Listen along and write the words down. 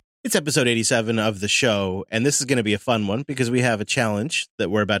It's episode 87 of the show, and this is going to be a fun one because we have a challenge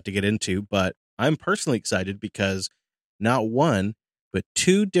that we're about to get into, but I'm personally excited because not one, but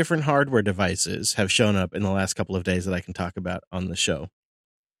two different hardware devices have shown up in the last couple of days that I can talk about on the show.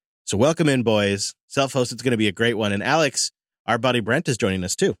 So welcome in, boys. Self-hosted is going to be a great one, and Alex, our buddy Brent, is joining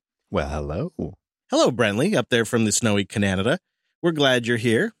us too. Well, hello. Hello, Brentley, up there from the snowy Canada. We're glad you're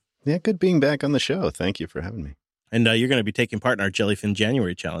here. Yeah, good being back on the show. Thank you for having me. And you're going to be taking part in our Jellyfin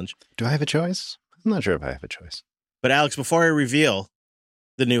January challenge. Do I have a choice? I'm not sure if I have a choice. But Alex, before I reveal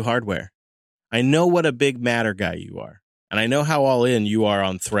the new hardware, I know what a big Matter guy you are. And I know how all in you are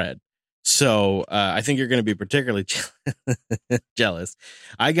on Thread. So I think you're going to be particularly jealous.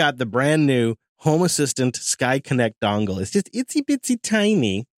 I got the brand new Home Assistant Sky Connect dongle. It's just itsy bitsy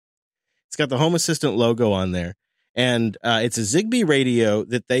tiny. It's got the Home Assistant logo on there. And it's a Zigbee radio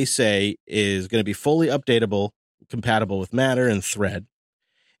that they say is going to be fully updatable, compatible with Matter and Thread.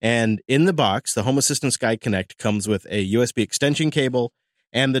 And in the box, the Home Assistant Sky Connect comes with a USB extension cable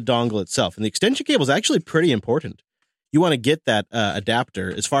and the dongle itself. And the extension cable is actually pretty important. You want to get that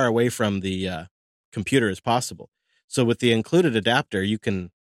adapter as far away from the computer as possible. So with the included adapter, you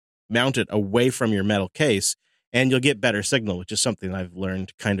can mount it away from your metal case and you'll get better signal, which is something I've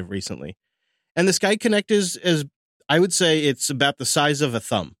learned kind of recently. And the Sky Connect is I would say it's about the size of a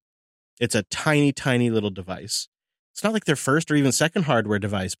thumb. It's a tiny, tiny little device. It's not like their first or even second hardware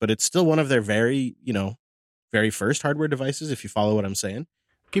device, but it's still one of their very first hardware devices, if you follow what I'm saying.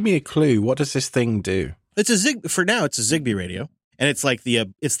 Give me a clue. What does this thing do? For now, it's a Zigbee radio. And it's like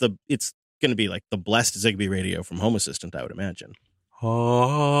it's going to be like the blessed Zigbee radio from Home Assistant, I would imagine.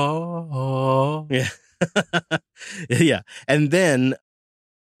 Oh. Yeah. Yeah. And then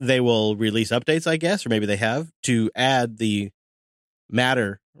they will release updates, I guess, or maybe they have, to add the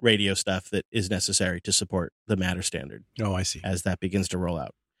Matter radio stuff that is necessary to support the Matter standard. Oh, I see. As that begins to roll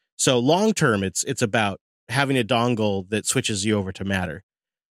out. So long term, it's about having a dongle that switches you over to Matter.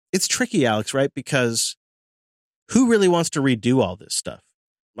 It's tricky, Alex, right? Because who really wants to redo all this stuff?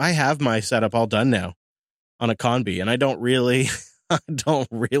 I have my setup all done now on a Conbi, and I don't really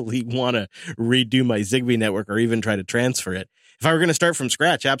want to redo my Zigbee network or even try to transfer it. If I were going to start from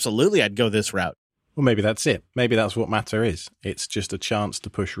scratch, absolutely, I'd go this route. Well, maybe that's it. Maybe that's what Matter is. It's just a chance to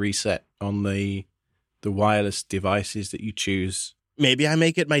push reset on the wireless devices that you choose. Maybe I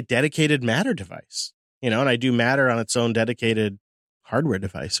make it my dedicated Matter device, and I do Matter on its own dedicated hardware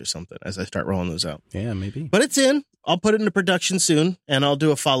device or something as I start rolling those out. Yeah, maybe. But it's in. I'll put it into production soon, and I'll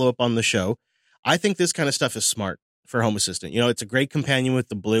do a follow-up on the show. I think this kind of stuff is smart for Home Assistant. It's a great companion with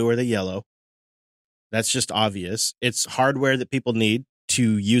the blue or the yellow. That's just obvious. It's hardware that people need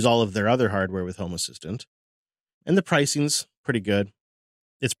to use all of their other hardware with Home Assistant. And the pricing's pretty good.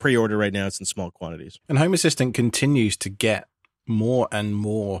 It's pre-order right now. It's in small quantities. And Home Assistant continues to get more and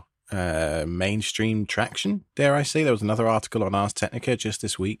more mainstream traction, dare I say. There was another article on Ars Technica just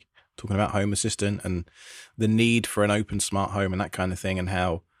this week talking about Home Assistant and the need for an open smart home and that kind of thing, and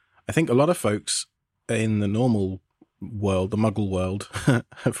how I think a lot of folks in the normal world, the muggle world,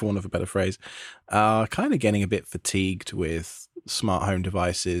 for want of a better phrase, are kind of getting a bit fatigued with smart home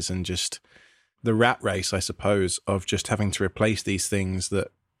devices and just the rat race, I suppose, of just having to replace these things that,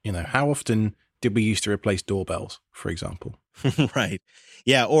 how often did we used to replace doorbells, for example? Right.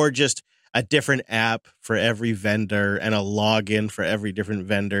 Yeah. Or just a different app for every vendor and a login for every different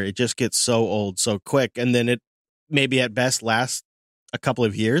vendor. It just gets so old so quick. And then it maybe at best lasts a couple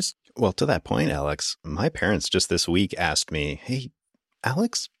of years. Well, to that point, Alex, my parents just this week asked me, hey,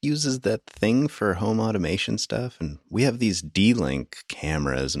 Alex uses that thing for home automation stuff, and we have these D-Link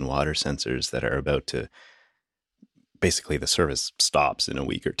cameras and water sensors that are about to, basically the service stops in a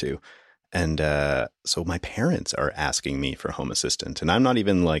week or two. And so my parents are asking me for Home Assistant, and I'm not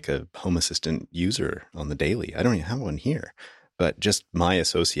even like a Home Assistant user on the daily. I don't even have one here, but just my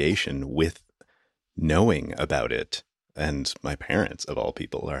association with knowing about it, and my parents, of all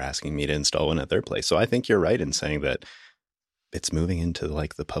people, are asking me to install one at their place. So I think you're right in saying that it's moving into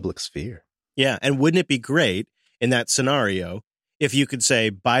like the public sphere. Yeah. And wouldn't it be great in that scenario if you could say,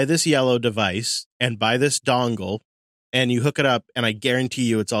 buy this yellow device and buy this dongle and you hook it up and I guarantee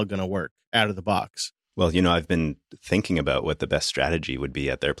you it's all going to work out of the box. Well, I've been thinking about what the best strategy would be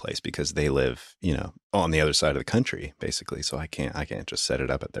at their place because they live, on the other side of the country, basically. So I can't just set it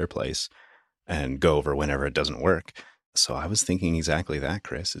up at their place and go over whenever it doesn't work. So I was thinking exactly that,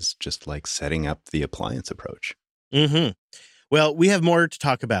 Chris, is just like setting up the appliance approach. Mm-hmm. Well, we have more to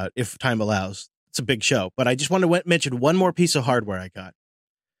talk about if time allows. It's a big show, but I just want to mention one more piece of hardware I got.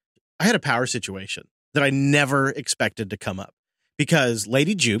 I had a power situation that I never expected to come up because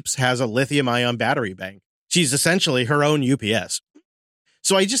Lady Jupes has a lithium-ion battery bank. She's essentially her own UPS.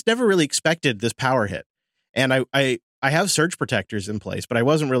 So I just never really expected this power hit. And I have surge protectors in place, but I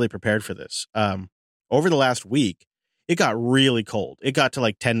wasn't really prepared for this. Over the last week, it got really cold. It got to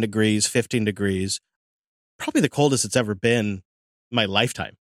like 10 degrees, 15 degrees, probably the coldest it's ever been my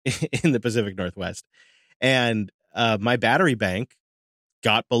lifetime in the Pacific Northwest. And my battery bank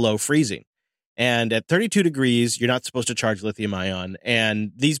got below freezing. And at 32 degrees, you're not supposed to charge lithium ion.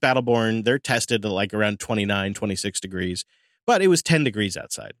 And these Battleborn, they're tested at like around 29, 26 degrees. But it was 10 degrees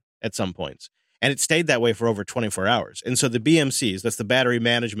outside at some points. And it stayed that way for over 24 hours. And so the BMCs, that's the battery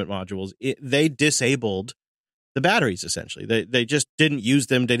management modules, they disabled the batteries, essentially. They just didn't use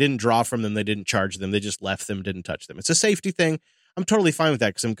them. They didn't draw from them. They didn't charge them. They just left them, didn't touch them. It's a safety thing. I'm totally fine with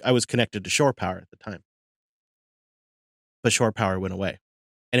that because I was connected to shore power at the time. But shore power went away.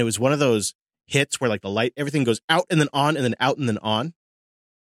 And it was one of those hits where like the light, everything goes out and then on and then out and then on.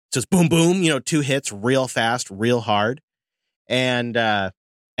 So it's boom, boom, 2 hits real fast, real hard. And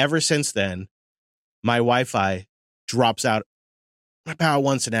ever since then, my Wi-Fi drops out about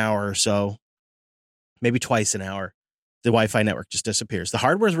once an hour or so, maybe twice an hour. The Wi-Fi network just disappears. The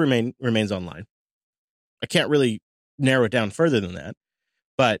hardware remains online. I can't really narrow it down further than that.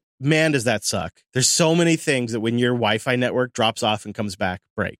 But man, does that suck. There's so many things that when your Wi-Fi network drops off and comes back,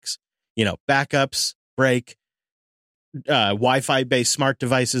 breaks. Backups break. Wi-Fi based smart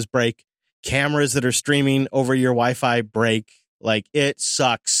devices break. Cameras that are streaming over your Wi-Fi break. Like, it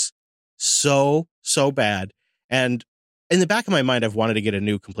sucks so bad. And in the back of my mind, I've wanted to get a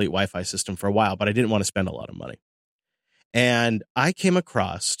new complete Wi-Fi system for a while, but I didn't want to spend a lot of money. And I came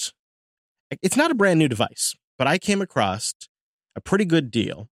across, it's not a brand new device, but I came across a pretty good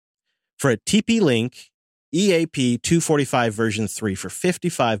deal for a TP-Link EAP 245 version 3 for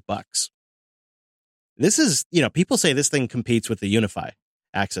 $55. This is, people say this thing competes with the Unify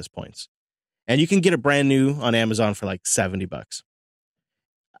access points. And you can get it brand new on Amazon for like $70.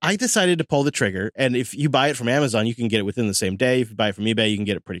 I decided to pull the trigger. And if you buy it from Amazon, you can get it within the same day. If you buy it from eBay, you can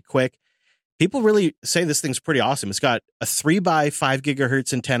get it pretty quick. People really say this thing's pretty awesome. It's got a 3x5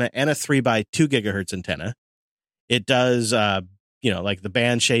 gigahertz antenna and a 3x2 gigahertz antenna. It does, like the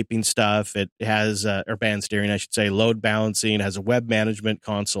band shaping stuff. It has, or band steering, I should say, load balancing. It has a web management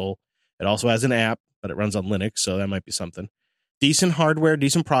console. It also has an app, but it runs on Linux, so that might be something. Decent hardware,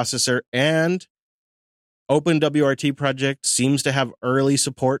 decent processor, and OpenWRT project seems to have early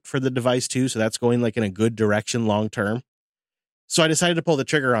support for the device too, so that's going like in a good direction long term. So I decided to pull the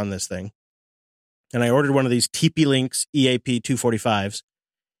trigger on this thing, and I ordered one of these TP-Links EAP 245s,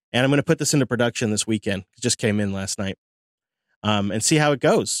 and I'm going to put this into production this weekend. It just came in last night, and see how it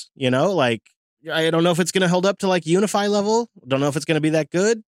goes. Like, I don't know if it's going to hold up to like Unify level. Don't know if it's going to be that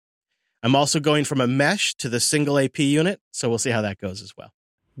good. I'm also going from a mesh to the single AP unit, so we'll see how that goes as well.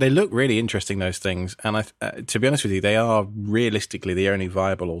 They look really interesting, those things. And to be honest with you, they are realistically the only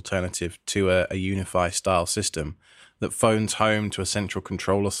viable alternative to a Unify-style system that phones home to a central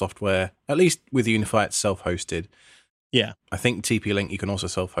controller software, at least with Unify it's self-hosted. Yeah. I think TP-Link, you can also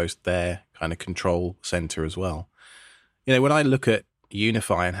self-host their kind of control center as well. When I look at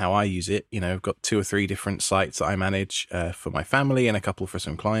Unify and how I use it, I've got 2 or 3 different sites that I manage for my family and a couple for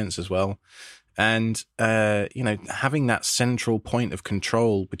some clients as well. And, having that central point of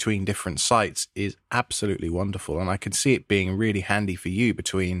control between different sites is absolutely wonderful. And I could see it being really handy for you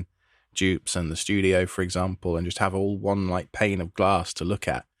between Dupes and the studio, for example, and just have all one like pane of glass to look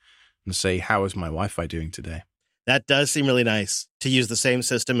at and say, how is my Wi-Fi doing today? That does seem really nice to use the same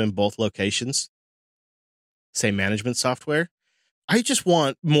system in both locations. Same management software. I just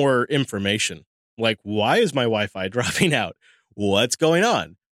want more information. Like, why is my Wi-Fi dropping out? What's going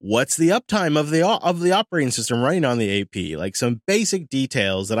on? What's the uptime of the operating system running on the AP? Like some basic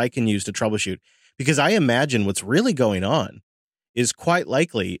details that I can use to troubleshoot. Because I imagine what's really going on is quite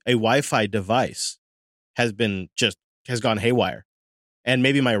likely a Wi-Fi device has gone haywire. And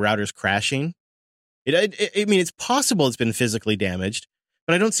maybe my router's crashing. It's possible it's been physically damaged,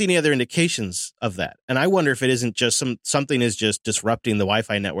 but I don't see any other indications of that. And I wonder if it isn't just something is just disrupting the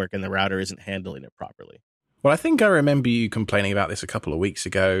Wi-Fi network and the router isn't handling it properly. Well, I think I remember you complaining about this a couple of weeks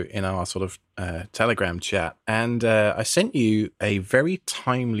ago in our sort of Telegram chat. And I sent you a very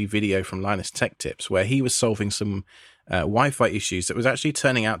timely video from Linus Tech Tips where he was solving some Wi-Fi issues that was actually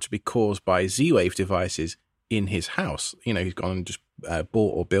turning out to be caused by Z-Wave devices in his house. He's gone and just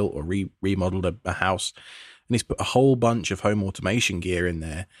bought or built or remodeled a house. And he's put a whole bunch of home automation gear in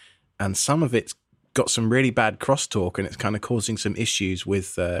there. And some of it's got some really bad crosstalk and it's kind of causing some issues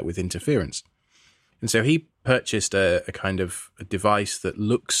with interference. And so he purchased a kind of a device that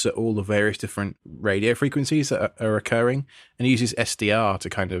looks at all the various different radio frequencies that are occurring and uses SDR to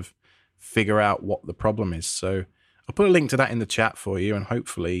kind of figure out what the problem is. So I'll put a link to that in the chat for you, and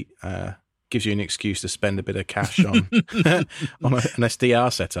hopefully gives you an excuse to spend a bit of cash on an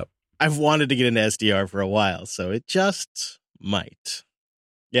SDR setup. I've wanted to get into SDR for a while, so it just might.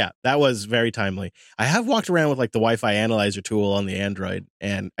 Yeah, that was very timely. I have walked around with like the Wi-Fi analyzer tool on the Android,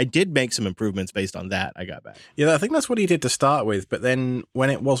 and I did make some improvements based on that. I got back. Yeah, I think that's what he did to start with. But then when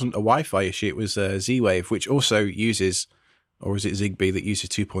it wasn't a Wi-Fi issue, it was Z-Wave, which also uses, or is it Zigbee that uses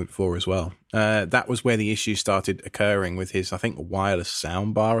 2.4 as well? That was where the issue started occurring with his, I think, wireless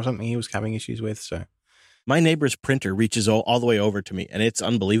soundbar or something he was having issues with. So my neighbor's printer reaches all the way over to me, and it's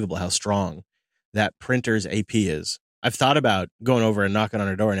unbelievable how strong that printer's AP is. I've thought about going over and knocking on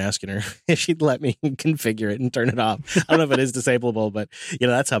her door and asking her if she'd let me configure it and turn it off. I don't know if it is disableable, but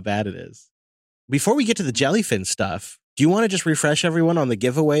that's how bad it is. Before we get to the Jellyfin stuff, do you want to just refresh everyone on the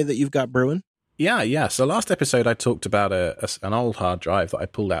giveaway that you've got brewing? Yeah. So last episode, I talked about an old hard drive that I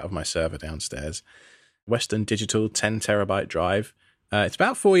pulled out of my server downstairs. Western Digital 10 terabyte drive. It's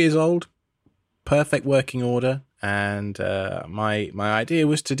about 4 years old. Perfect working order. And my idea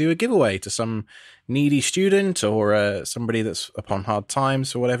was to do a giveaway to some needy student or somebody that's upon hard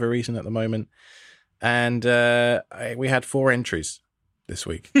times for whatever reason at the moment. And we had 4 entries this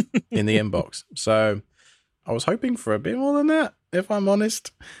week in the inbox. So I was hoping for a bit more than that, if I'm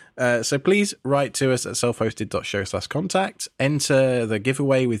honest. So please write to us at selfhosted.show/contact. Enter the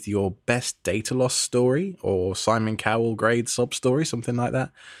giveaway with your best data loss story or Simon Cowell grade sub story, something like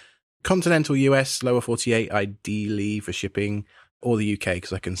that. Continental US, lower 48, ideally for shipping, or the UK,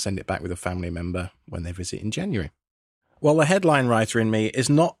 because I can send it back with a family member when they visit in January. Well, the headline writer in me is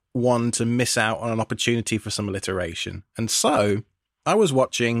not one to miss out on an opportunity for some alliteration. And so I was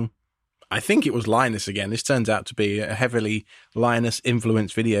watching, I think it was Linus again. This turns out to be a heavily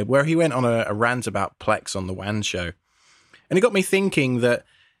Linus-influenced video where he went on a rant about Plex on the WAN show. And it got me thinking that,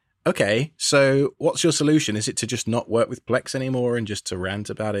 okay, so what's your solution? Is it to just not work with Plex anymore and just to rant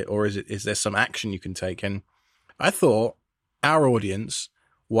about it? Or is there some action you can take? And I thought, our audience,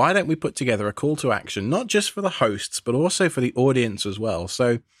 why don't we put together a call to action, not just for the hosts, but also for the audience as well?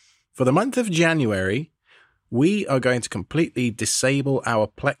 So for the month of January, we are going to completely disable our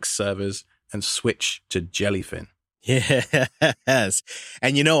Plex servers and switch to Jellyfin. Yes.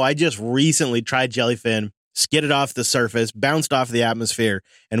 And I just recently tried Jellyfin, skidded off the surface, bounced off the atmosphere,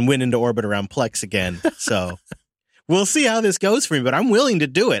 and went into orbit around Plex again. So we'll see how this goes for me, but I'm willing to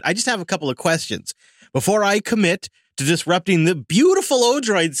do it. I just have a couple of questions. Before I commit to disrupting the beautiful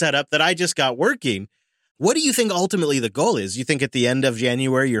Odroid setup that I just got working, what do you think ultimately the goal is? You think at the end of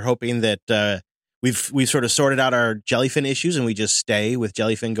January, you're hoping that we've sort of sorted out our Jellyfin issues and we just stay with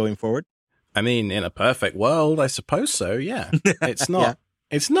Jellyfin going forward? I mean, in a perfect world, I suppose so, yeah. It's not. Yeah.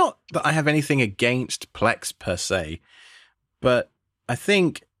 It's not that I have anything against Plex per se, but I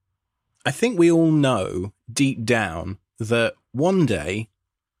think we all know deep down that one day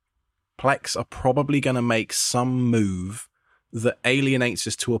Plex are probably going to make some move that alienates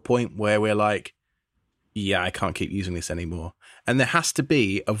us to a point where we're like, yeah, I can't keep using this anymore. And there has to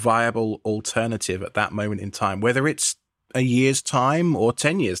be a viable alternative at that moment in time, whether it's a year's time or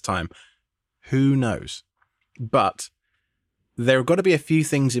 10 years' time. Who knows? But there have got to be a few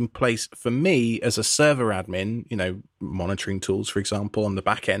things in place for me as a server admin, monitoring tools, for example, on the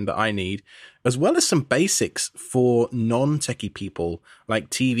back end that I need, as well as some basics for non-techie people like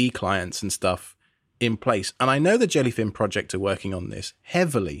TV clients and stuff in place. And I know the Jellyfin project are working on this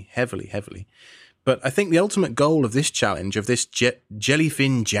heavily. But I think the ultimate goal of this challenge, of this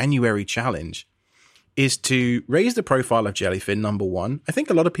Jellyfin January challenge, is to raise the profile of Jellyfin, number one. I think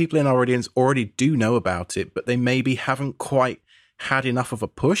a lot of people in our audience already do know about it, but they maybe haven't quite had enough of a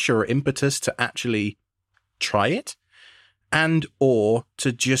push or impetus to actually try it, and or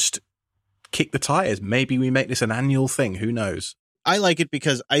to just kick the tires. Maybe we make this an annual thing. Who knows? I like it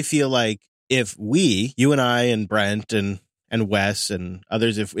because I feel like if you and I and Brent and Wes and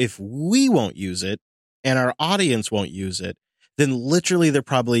others, if we won't use it and our audience won't use it, then literally there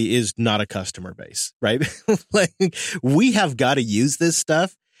probably is not a customer base, right? Like, we have got to use this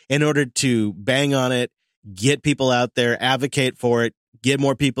stuff in order to bang on it, get people out there, advocate for it, get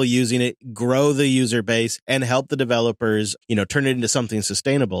more people using it, grow the user base, and help the developers, turn it into something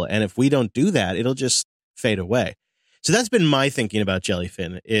sustainable. And if we don't do that, it'll just fade away. So that's been my thinking about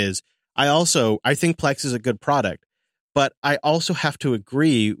Jellyfin. Is I think Plex is a good product, but I also have to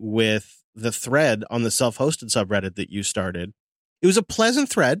agree with the thread on the self-hosted subreddit that you started. It was a pleasant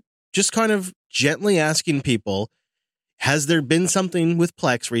thread, just kind of gently asking people, has there been something with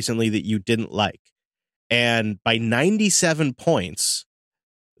Plex recently that you didn't like? And by 97 points,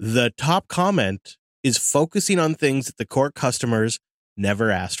 the top comment is focusing on things that the core customers never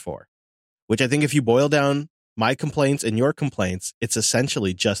asked for, which I think if you boil down my complaints and your complaints, it's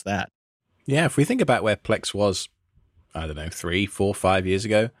essentially just that. Yeah, if we think about where Plex was, I don't know, 3, 4, 5 years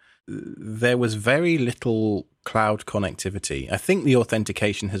ago, there was very little cloud connectivity. I think the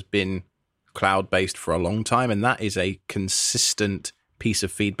authentication has been cloud-based for a long time, and that is a consistent piece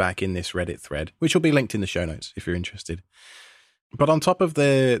of feedback in this Reddit thread, which will be linked in the show notes if you're interested. But on top of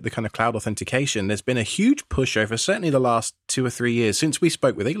the kind of cloud authentication, there's been a huge push over certainly the last 2 or 3 years since we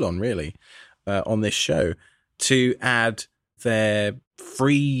spoke with Elon, really, on this show, to add their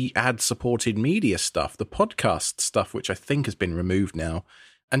free ad-supported media stuff, the podcast stuff, which I think has been removed now,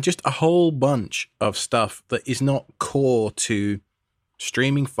 and just a whole bunch of stuff that is not core to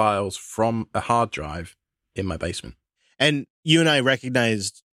streaming files from a hard drive in my basement. And you and I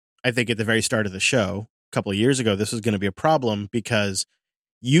recognized, I think at the very start of the show, a couple of years ago, this was going to be a problem because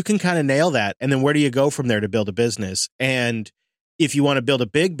you can kind of nail that. And then where do you go from there to build a business? And if you want to build a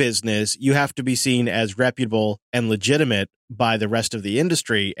big business, you have to be seen as reputable and legitimate by the rest of the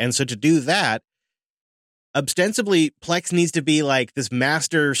industry. And so to do that, ostensibly, Plex needs to be like this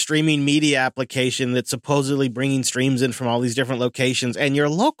master streaming media application that's supposedly bringing streams in from all these different locations. And your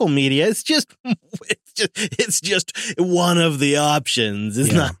local media is just one of the options.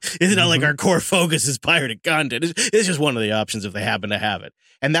 It's not like our core focus is pirated content. It's just one of the options if they happen to have it.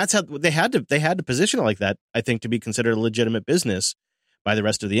 And that's how they had to position it like that, I think, to be considered a legitimate business by the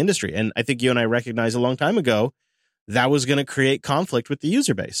rest of the industry. And I think you and I recognized a long time ago that was going to create conflict with the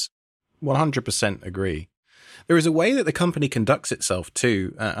user base. 100% agree. There is a way that the company conducts itself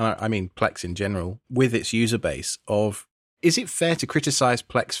too, I mean Plex in general, with its user base of, is it fair to criticize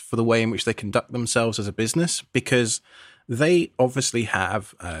Plex for the way in which they conduct themselves as a business? Because they obviously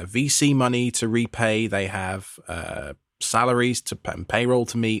have VC money to repay, they have salaries to and payroll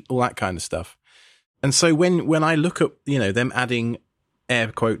to meet, all that kind of stuff. And so when I look at, them adding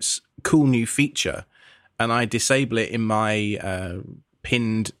air quotes cool new feature, and I disable it in my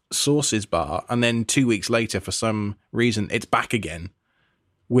pinned sources bar, and then 2 weeks later, for some reason, it's back again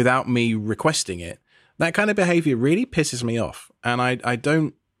without me requesting it, that kind of behavior really pisses me off. And I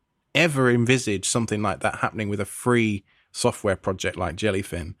don't ever envisage something like that happening with a free software project like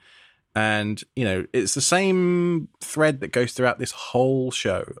Jellyfin. And, it's the same thread that goes throughout this whole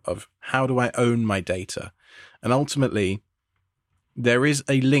show of how do I own my data? And ultimately, there is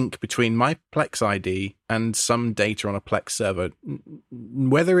a link between my Plex ID and some data on a Plex server.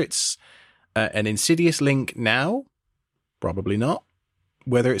 Whether it's an insidious link now, probably not.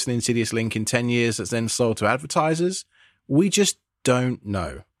 Whether it's an insidious link in 10 years that's then sold to advertisers, we just don't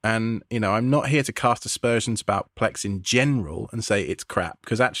know. And, I'm not here to cast aspersions about Plex in general and say it's crap,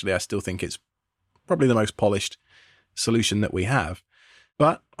 because actually I still think it's probably the most polished solution that we have.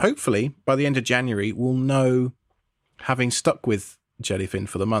 But hopefully by the end of January, we'll know, having stuck with Jellyfin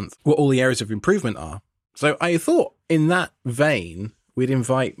for the month, what all the areas of improvement are. So I thought in that vein, we'd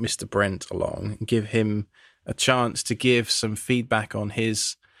invite Mr. Brent along and give him a chance to give some feedback on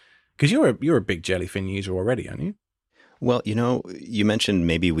his, because you're a big Jellyfin user already, aren't you? Well, you mentioned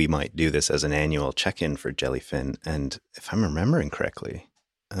maybe we might do this as an annual check-in for Jellyfin. And if I'm remembering correctly,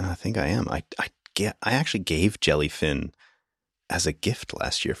 I think I am. I actually gave Jellyfin as a gift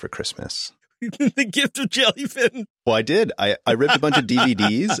last year for Christmas. The gift of Jellyfin. Well, I did. I ripped a bunch of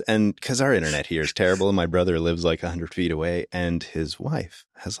DVDs, and because our internet here is terrible, and my brother lives like 100 feet away, and his wife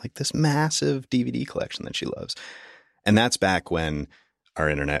has like this massive DVD collection that she loves. And that's back when our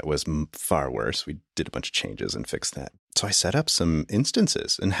internet was far worse. We did a bunch of changes and fixed that. So I set up some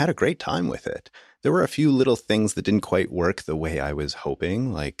instances and had a great time with it. There were a few little things that didn't quite work the way I was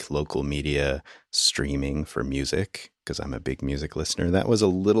hoping, like local media streaming for music, because I'm a big music listener. That was a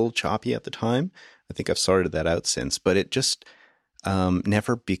little choppy at the time. I think I've sorted that out since, but it just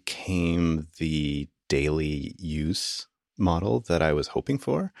never became the daily use model that I was hoping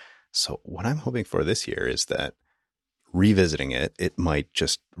for. So what I'm hoping for this year is that revisiting it, it might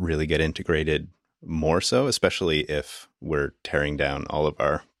just really get integrated more so, especially if we're tearing down all of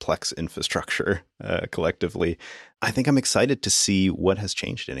our Plex infrastructure collectively. I think I'm excited to see what has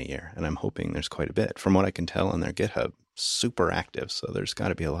changed in a year, and I'm hoping there's quite a bit. From what I can tell on their GitHub, super active, so there's got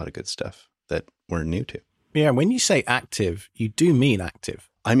to be a lot of good stuff that we're new to. Yeah, when you say active, you do mean active.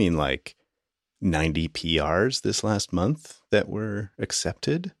 I mean like 90 PRs this last month that were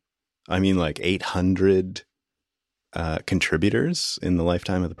accepted. I mean like 800 contributors in the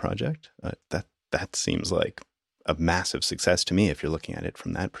lifetime of the project. That seems like a massive success to me if you're looking at it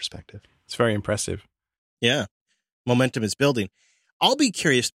from that perspective. It's very impressive. Yeah. Momentum is building. I'll be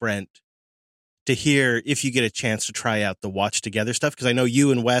curious, Brent, to hear if you get a chance to try out the Watch Together stuff, because I know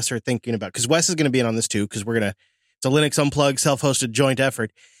you and Wes are thinking about, because Wes is going to be in on this too, because it's a Linux Unplugged self-hosted joint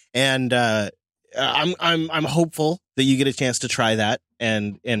effort. And I'm hopeful that you get a chance to try that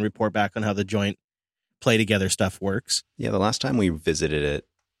and report back on how the joint play together stuff works. Yeah, the last time we visited it,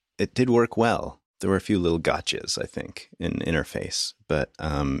 it did work well. There were a few little gotchas, I think, in interface, but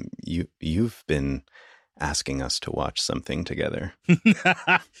you've been asking us to watch something together.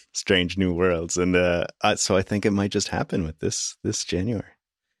 Strange New Worlds, and so I think it might just happen with this January.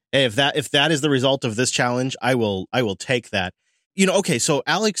 Hey, if that is the result of this challenge, I will take that. Okay, so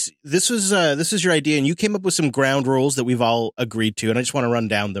Alex, this was your idea, and you came up with some ground rules that we've all agreed to, and I just want to run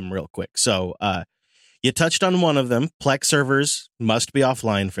down them real quick. So, you touched on one of them. Plex servers must be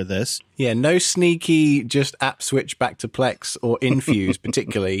offline for this. Yeah, no sneaky just app switch back to Plex or Infuse,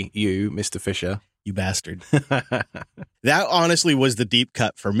 particularly you, Mr. Fisher. You bastard. That honestly was the deep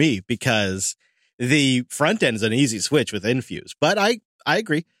cut for me because the front end is an easy switch with Infuse. But I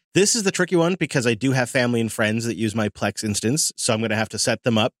agree. This is the tricky one because I do have family and friends that use my Plex instance, so I'm going to have to set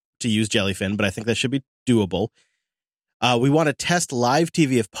them up to use Jellyfin, but I think that should be doable. We want to test live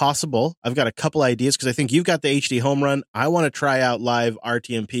TV if possible. I've got a couple ideas because I think you've got the HD home run. I want to try out live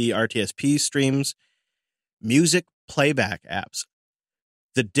RTMP, RTSP streams, music playback apps.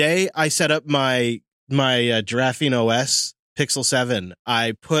 The day I set up my Giraffine OS Pixel 7,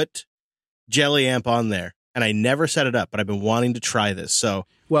 I put Jelly Amp on there, and I never set it up, but I've been wanting to try this. So,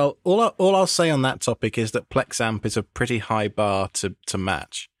 well, all I'll say on that topic is that Plex Amp is a pretty high bar to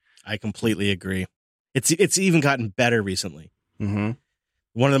match. I completely agree. It's even gotten better recently. Mm-hmm.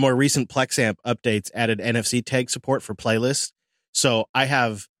 One of the more recent Plex Amp updates added NFC tag support for playlists. So I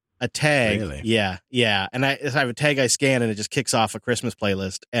have a tag. Really? Yeah. And I have a tag I scan and it just kicks off a Christmas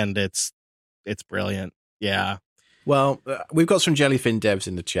playlist and it's brilliant. Yeah. Well, we've got some Jellyfin devs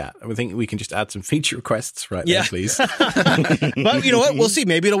in the chat. I think we can just add some feature requests there, please. But you know what? We'll see.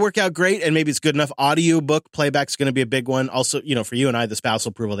 Maybe it'll work out great, and maybe it's good enough. Audiobook playback's going to be a big one. Also, for you and I, the spousal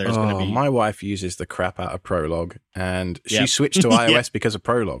approval there is going to be... My wife uses the crap out of Prolog, and she switched to iOS because of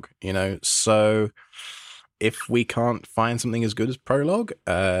Prolog, so... If we can't find something as good as Prolog,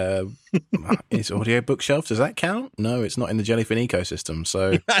 is audio bookshelf, does that count? No, it's not in the Jellyfin ecosystem.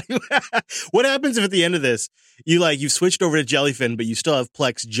 So what happens if at the end of this, you've switched over to Jellyfin, but you still have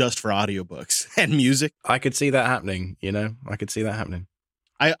Plex just for audiobooks and music? I could see that happening, I could see that happening.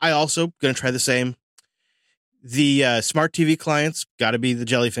 I also going to try the same. The smart TV clients got to be the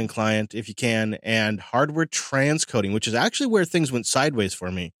Jellyfin client if you can, and hardware transcoding, which is actually where things went sideways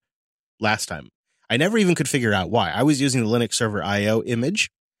for me last time. I never even could figure out why. I was using the Linux server IO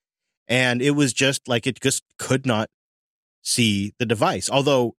image, and it was just like it just could not see the device.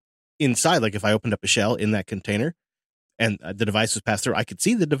 Although inside, like if I opened up a shell in that container and the device was passed through, I could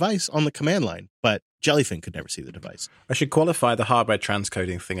see the device on the command line, but Jellyfin could never see the device. I should qualify the hardware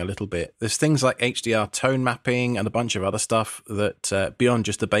transcoding thing a little bit. There's things like HDR tone mapping and a bunch of other stuff that beyond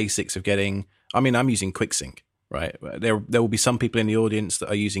just the basics of getting... I'm using QuickSync, right? There will be some people in the audience that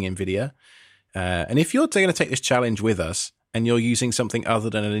are using NVIDIA. And if you're going to take this challenge with us and you're using something other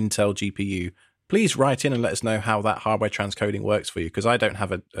than an Intel GPU, please write in and let us know how that hardware transcoding works for you, because I don't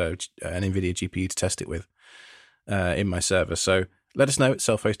have an NVIDIA GPU to test it with in my server. So let us know at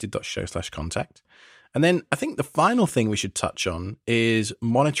selfhosted.show/contact. And then I think the final thing we should touch on is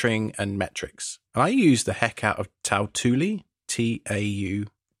monitoring and metrics. And I use the heck out of Tautulli, Tautulli.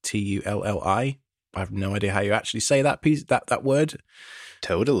 I have no idea how you actually say that word.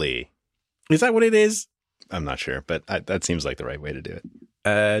 Totally. Is that what it is? I'm not sure, but that seems like the right way to do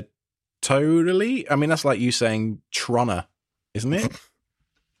it. Totally. That's like you saying Trona, isn't it?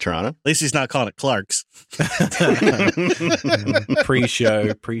 Toronto? At least he's not calling it Clark's.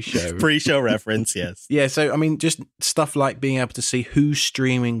 Pre-show reference, yes. Yeah, so just stuff like being able to see who's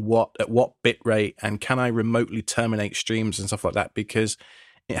streaming what at what bit rate, and can I remotely terminate streams and stuff like that, because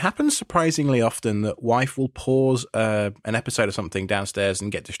it happens surprisingly often that wife will pause an episode of something downstairs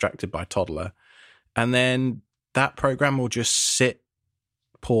and get distracted by toddler, and then that program will just sit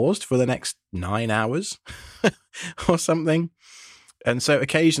paused for the next 9 hours or something. And so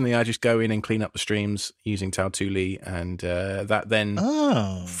occasionally I just go in and clean up the streams using Tautulli, and that then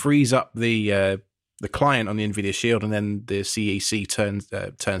frees up the client on the NVIDIA Shield, and then the CEC turns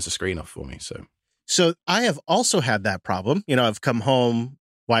the screen off for me. So I have also had that problem. I've come home,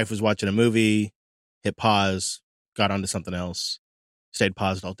 wife was watching a movie, hit pause, got onto something else, stayed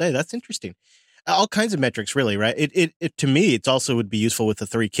paused all day. That's interesting. All kinds of metrics, really, right? It to me, it also would be useful with the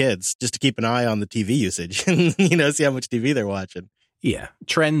 3 kids just to keep an eye on the TV usage and, see how much TV they're watching. Yeah,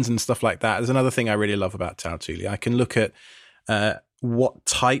 trends and stuff like that. There's another thing I really love about Tautulli. I can look at what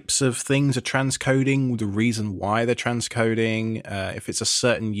types of things are transcoding, the reason why they're transcoding, if it's a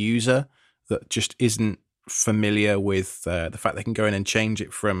certain user that just isn't familiar with the fact they can go in and change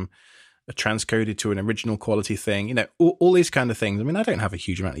it from transcoded to an original quality thing. You know, all these kind of things. I mean, I don't have a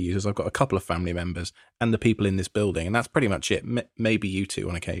huge amount of users. I've got a couple of family members and the people in this building, and that's pretty much it. Maybe you two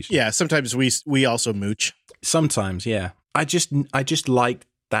on occasion. Yeah, sometimes we also mooch. Sometimes, yeah. I just like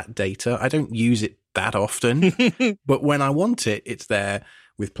that data. I don't use it that often, but when I want it, it's there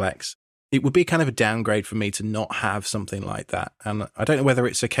with Plex. It would be kind of a downgrade for me to not have something like that. And I don't know whether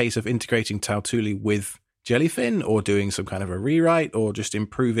it's a case of integrating Tautuli with Jellyfin or doing some kind of a rewrite or just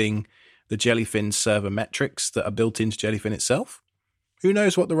improving the Jellyfin server metrics that are built into Jellyfin itself. Who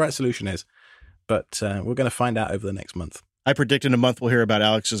knows what the right solution is? But we're going to find out over the next month. I predict in a month we'll hear about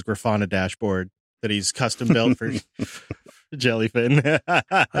Alex's Grafana dashboard that he's custom built for Jellyfin.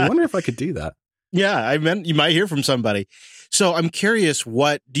 I wonder if I could do that. Yeah, I meant you might hear from somebody. So I'm curious,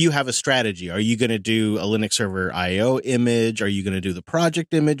 do you have a strategy? Are you going to do a Linux server IO image? Are you going to do the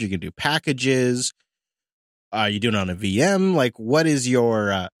project image? Are you going to do packages? Are you doing it on a VM? Like, what is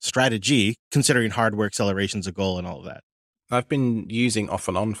your strategy, considering hardware acceleration's a goal and all of that? I've been using off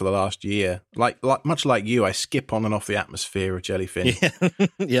and on for the last year. Like much like you, I skip on and off the atmosphere of Jellyfin. Yeah.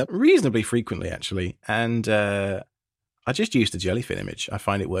 Yep. Reasonably frequently, actually. And I just use the Jellyfin image. I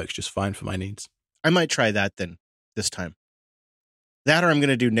find it works just fine for my needs. I might try that then this time. That or I'm going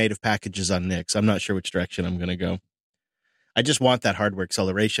to do native packages on Nix. I'm not sure which direction I'm going to go. I just want that hardware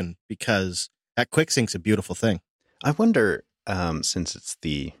acceleration because that quick sync's a beautiful thing. I wonder, since it's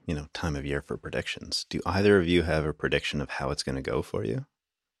the time of year for predictions, do either of you have a prediction of how it's going to go for you?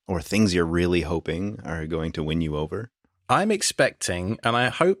 Or things you're really hoping are going to win you over? I'm expecting, and I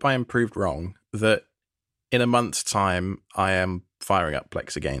hope I am proved wrong, that in a month's time I am firing up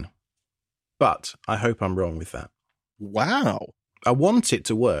Plex again. But I hope I'm wrong with that. Wow. I want it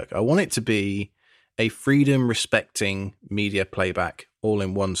to work. I want it to be a freedom-respecting media playback all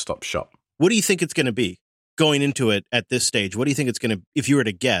in one-stop shop. What do you think it's going to be going into it at this stage? What do you think it's going to, if you were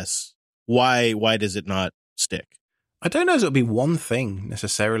to guess, why does it not stick? I don't know if it'll be one thing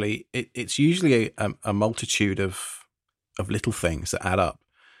necessarily. It's usually a multitude of little things that add up.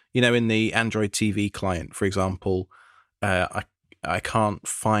 You know, in the Android TV client, for example, I can't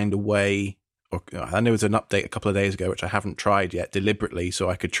find a way. I know there was an update a couple of days ago, which I haven't tried yet deliberately, so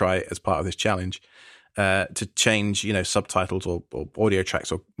I could try it as part of this challenge, to change, subtitles or audio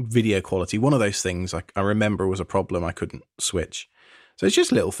tracks or video quality. One of those things I remember was a problem. I couldn't switch. So it's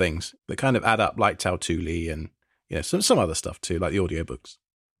just little things that kind of add up, like Tautuli and some other stuff too, like the audiobooks.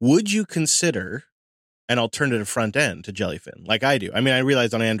 Would you consider an alternative front end to Jellyfin, like I do? I mean, I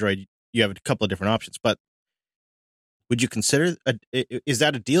realize on Android you have a couple of different options, but would you consider, is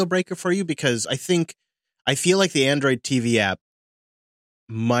that a deal breaker for you? Because I feel like the Android TV app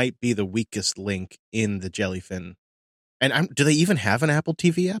might be the weakest link in the Jellyfin. And do they even have an Apple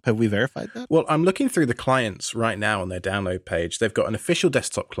TV app? Have we verified that? Well, I'm looking through the clients right now on their download page. They've got an official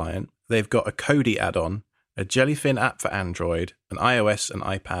desktop client. They've got a Kodi add-on, a Jellyfin app for Android, an iOS and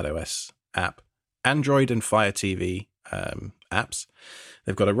iPadOS app, Android and Fire TV apps.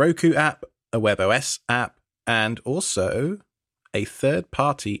 They've got a Roku app, a WebOS app, and also a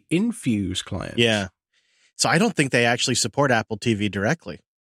third-party Infuse client. Yeah. So I don't think they actually support Apple TV directly.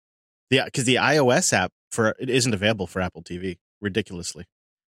 Yeah, because the iOS app it isn't available for Apple TV, ridiculously.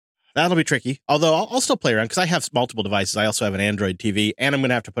 That'll be tricky. Although I'll still play around because I have multiple devices. I also have an Android TV, and I'm going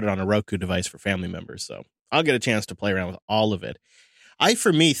to have to put it on a Roku device for family members. So I'll get a chance to play around with all of it.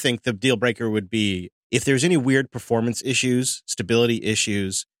 For me, think the deal breaker would be if there's any weird performance issues, stability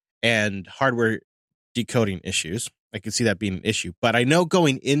issues, and hardware decoding issues. I could see that being an issue. But I know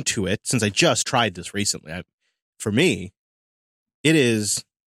going into it, since I just tried this recently, for me, it is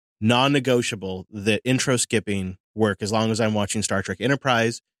non-negotiable that intro skipping work as long as I'm watching Star Trek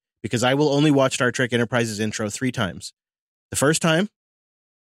Enterprise, because I will only watch Star Trek Enterprise's intro 3 times. The first time,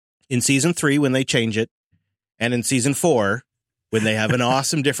 in season 3 when they change it, and in season 4 when they have an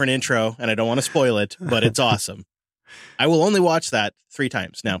awesome different intro, and I don't want to spoil it, but it's awesome. I will only watch that 3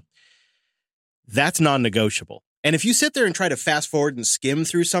 times. Now, that's non-negotiable. And if you sit there and try to fast forward and skim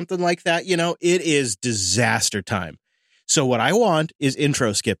through something like that, it is disaster time. So what I want is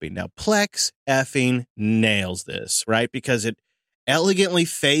intro skipping. Now, Plex effing nails this, right? Because it elegantly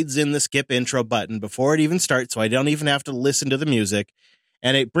fades in the skip intro button before it even starts, so I don't even have to listen to the music.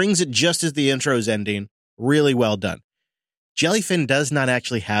 And it brings it just as the intro is ending. Really well done. Jellyfin does not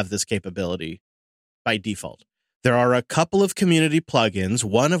actually have this capability by default. There are a couple of community plugins,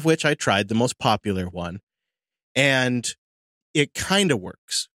 one of which I tried, the most popular one, and it kind of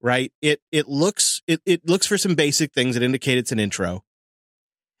works, right? It looks for some basic things that indicate it's an intro.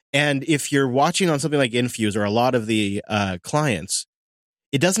 And if you're watching on something like Infuse or a lot of the clients,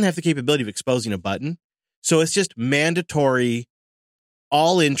 it doesn't have the capability of exposing a button. So it's just mandatory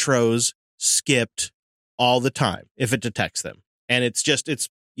all intros skipped all the time if it detects them. And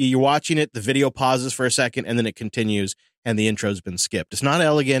you're watching it, the video pauses for a second, and then it continues, and the intro's been skipped. It's not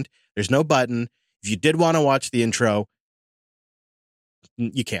elegant. There's no button. If you did want to watch the intro,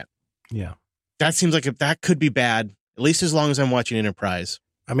 you can't. Yeah. That seems like that could be bad, at least as long as I'm watching Enterprise.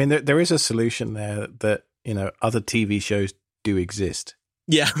 I mean, there is a solution there that, other TV shows do exist.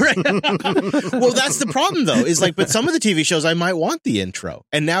 Yeah, right. Well, that's the problem, though, is but some of the TV shows, I might want the intro,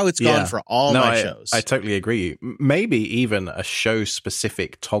 and now it's gone for all my shows. I totally agree. Maybe even a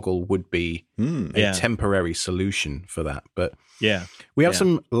show-specific toggle would be a temporary solution for that. But yeah, we have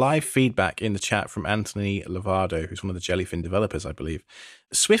some live feedback in the chat from Anthony Lovardo, who's one of the Jellyfin developers, I believe.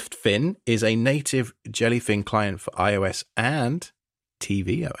 SwiftFin is a native Jellyfin client for iOS and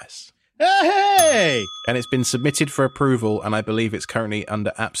tvOS. Hey! And it's been submitted for approval, and I believe it's currently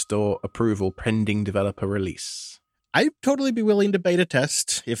under App Store approval pending developer release. I'd totally be willing to beta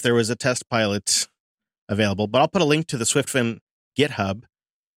test if there was a test pilot available, but I'll put a link to the SwiftFin GitHub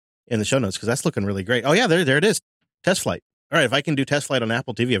in the show notes because that's looking really great. Oh, yeah, there it is. Test flight. All right, if I can do test flight on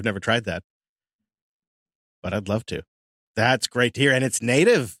Apple TV, I've never tried that, but I'd love to. That's great to hear, and it's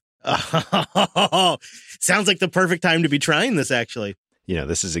native. Oh, sounds like the perfect time to be trying this, actually.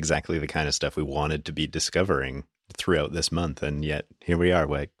 This is exactly the kind of stuff we wanted to be discovering throughout this month. And yet here we are,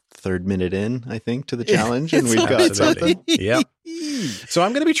 third minute in, I think, to the challenge. And we've got something. Yep. So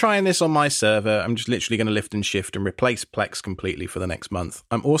I'm going to be trying this on my server. I'm just literally going to lift and shift and replace Plex completely for the next month.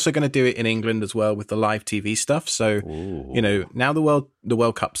 I'm also going to do it in England as well with the live TV stuff. So, now the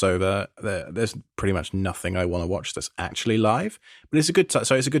World Cup's over. There's pretty much nothing I want to watch that's actually live. But it's a good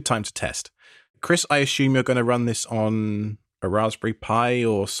so it's a good time to test. Chris, I assume you're going to run this on a Raspberry Pi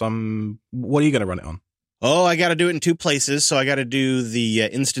or what are you going to run it on? Oh, I got to do it in two places. So I got to do the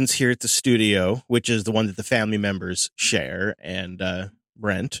instance here at the studio, which is the one that the family members share and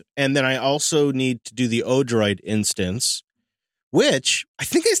rent. And then I also need to do the Odroid instance, which I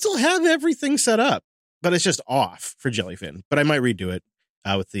think I still have everything set up, but it's just off for Jellyfin. But I might redo it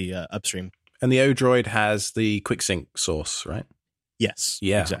with the upstream. And the Odroid has the QuickSync source, right? Yes.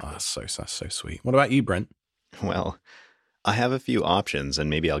 Yeah. Exactly. Oh, that's so sweet. What about you, Brent? Well, I have a few options, and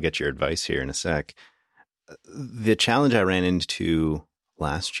maybe I'll get your advice here in a sec. The challenge I ran into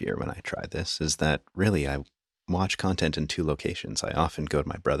last year when I tried this is that really I watch content in two locations. I often go to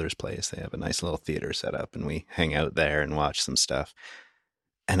my brother's place. They have a nice little theater set up, and we hang out there and watch some stuff.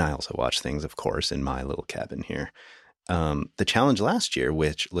 And I also watch things, of course, in my little cabin here. The challenge last year,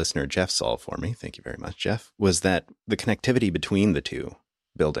 which listener Jeff solved for me, thank you very much, Jeff, was that the connectivity between the two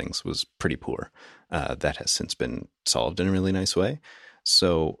buildings was pretty poor. That has since been solved in a really nice way.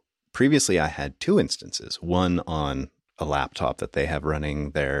 So previously I had two instances, one on a laptop that they have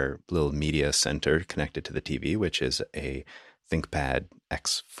running their little media center connected to the TV, which is a ThinkPad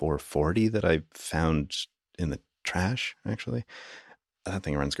X440 that I found in the trash, actually. That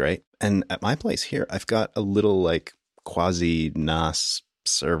thing runs great. And at my place here, I've got a little quasi NAS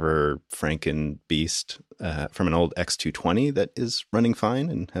server Franken beast from an old X220 that is running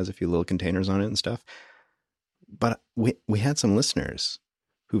fine and has a few little containers on it and stuff. But we had some listeners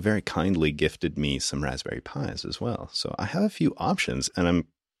who very kindly gifted me some Raspberry Pis as well. So I have a few options, and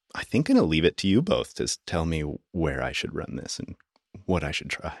I think going to leave it to you both to tell me where I should run this and what I should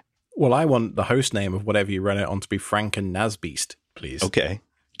try. Well, I want the host name of whatever you run it on to be Franken Nasbeast, please. Okay,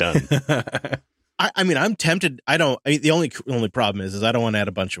 done. I mean, I'm tempted. The only problem is I don't want to add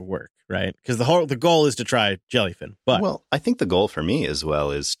a bunch of work, right? Because the goal is to try Jellyfin. But well, I think the goal for me as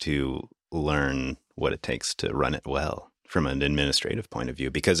well is to learn what it takes to run it well from an administrative point of view.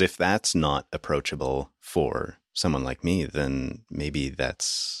 Because if that's not approachable for someone like me, then maybe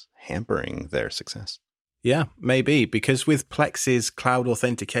that's hampering their success. Yeah, maybe. Because with Plex's cloud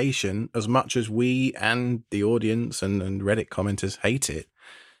authentication, as much as we and the audience and Reddit commenters hate it,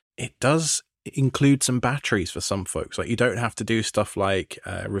 it does include some batteries for some folks. Like you don't have to do stuff like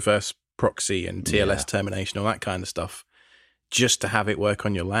reverse proxy and TLS termination, all that kind of stuff, just to have it work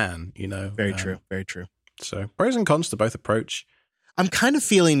on your LAN, Very true. Very true. So pros and cons to both approach. I'm kind of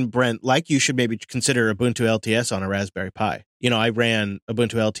feeling, Brent, like you should maybe consider Ubuntu LTS on a Raspberry Pi. I ran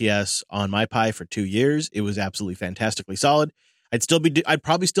Ubuntu LTS on my Pi for 2 years. It was absolutely fantastically solid. I'd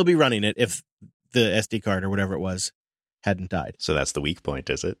probably still be running it if the SD card or whatever it was hadn't died. So that's the weak point,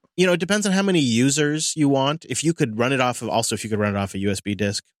 is it? It depends on how many users you want. If you could run it off of a USB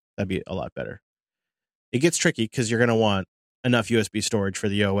disk, that'd be a lot better. It gets tricky because you're going to want enough USB storage for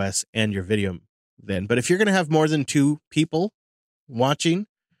the OS and your video then. But if you're going to have more than two people watching,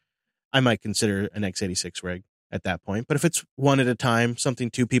 I might consider an x86 rig at that point. But if it's one at a time,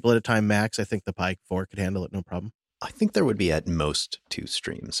 two people at a time max, I think the Pi 4 could handle it, no problem. I think there would be at most 2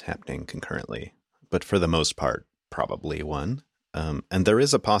 streams happening concurrently, but for the most part, probably one. And there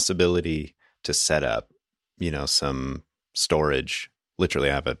is a possibility to set up, some storage. Literally,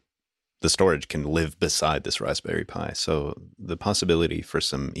 the storage can live beside this Raspberry Pi. So the possibility for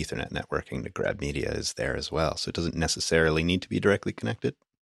some Ethernet networking to grab media is there as well. So it doesn't necessarily need to be directly connected.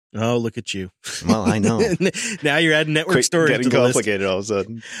 Oh, look at you. Well, I know. Now you're adding network storage getting to the complicated all of a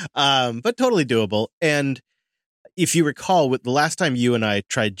sudden. But totally doable. And if you recall, with the last time you and I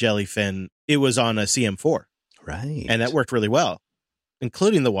tried Jellyfin, it was on a CM4. Right. And that worked really well,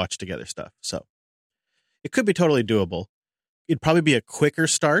 including the watch together stuff. So it could be totally doable. It'd probably be a quicker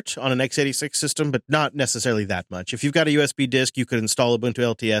start on an x86 system, but not necessarily that much. If you've got a USB disk, you could install Ubuntu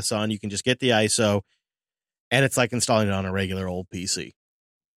LTS on. You can just get the ISO, and it's like installing it on a regular old PC.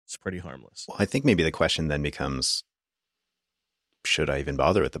 It's pretty harmless. Well, I think maybe the question then becomes, should I even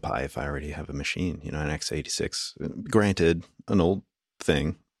bother with the Pi if I already have a machine? An x86, granted, an old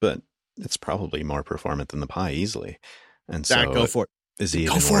thing, but it's probably more performant than the Pi easily. And so go for it. Is he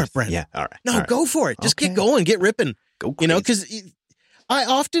go for it, Brent. Yeah, all right. No, all right. Go for it. Just Okay. get going, get ripping. Go crazy. Because I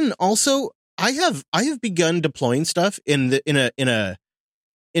often also I have begun deploying stuff in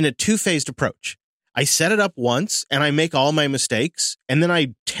a two-phased approach. I set it up once and I make all my mistakes, and then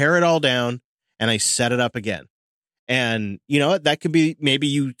I tear it all down and I set it up again. And that could be, maybe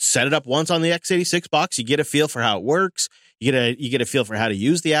you set it up once on the x86 box, you get a feel for how it works, you get a feel for how to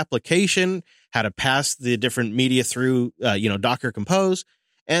use the application, how to pass the different media through Docker Compose,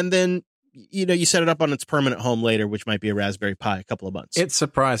 and then you set it up on its permanent home later, which might be a Raspberry Pi, a couple of months. It's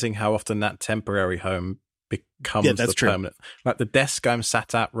surprising how often that temporary home becomes the permanent. Like the desk I'm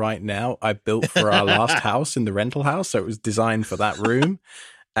sat at right now, I built for our last house in the rental house, so it was designed for that room.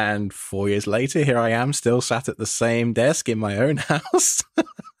 And 4 years later, here I am, still sat at the same desk in my own house.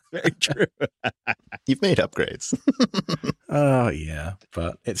 Very true. You've made upgrades. Oh, yeah.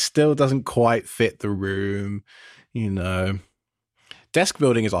 But it still doesn't quite fit the room, Desk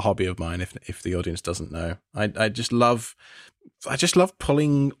building is a hobby of mine, if the audience doesn't know. I just love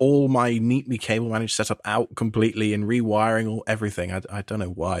pulling all my neatly cable managed setup out completely and rewiring everything. I don't know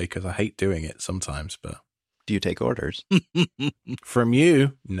why, because I hate doing it sometimes, but... Do you take orders? From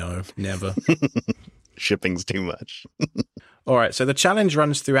you? No, never. Shipping's too much. All right, so the challenge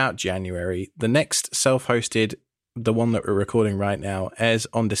runs throughout January. The next self-hosted, the one that we're recording right now, airs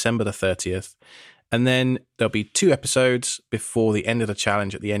on December the 30th. And then there'll be 2 episodes before the end of the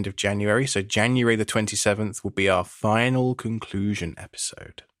challenge at the end of January. So January the 27th will be our final conclusion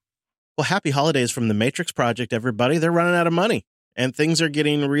episode. Well, happy holidays from the Matrix Project, everybody. They're running out of money. And things are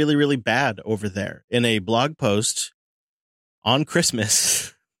getting really, really bad over there. In a blog post on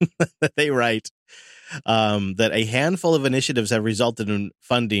Christmas that they write, that a handful of initiatives have resulted in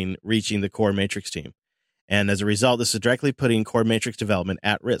funding reaching the core Matrix team. And as a result, this is directly putting core Matrix development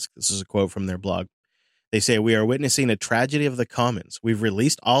at risk. This is a quote from their blog. They say, "We are witnessing a tragedy of the commons. We've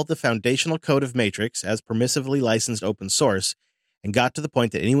released all the foundational code of Matrix as permissively licensed open source and got to the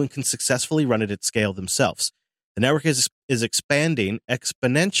point that anyone can successfully run it at scale themselves. The network is expanding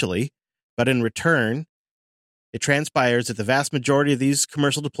exponentially, but in return, it transpires that the vast majority of these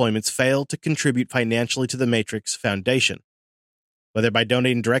commercial deployments fail to contribute financially to the Matrix Foundation, whether by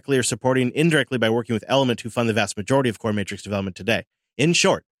donating directly or supporting indirectly by working with Element, who fund the vast majority of core Matrix development today. In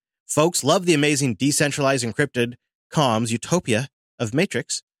short, folks love the amazing decentralized encrypted comms utopia of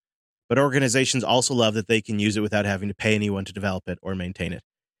Matrix, but organizations also love that they can use it without having to pay anyone to develop it or maintain it."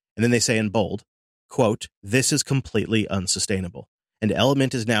 And then they say in bold, quote, "This is completely unsustainable. And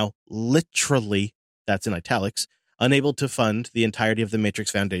Element is now literally," that's in italics, "unable to fund the entirety of the Matrix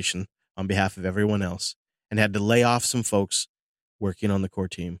Foundation on behalf of everyone else, and had to lay off some folks working on the core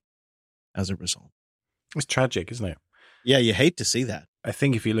team as a result." It's tragic, isn't it? Yeah, you hate to see that. I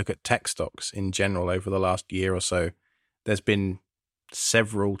think if you look at tech stocks in general over the last year or so, there's been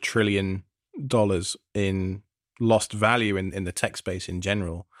several $1 trillion in lost value in the tech space in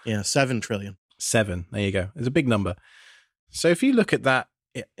general. Yeah, 7 trillion. 7. There you go. It's a big number. So if you look at that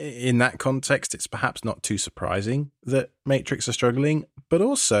in that context, it's perhaps not too surprising that Matrix are struggling, but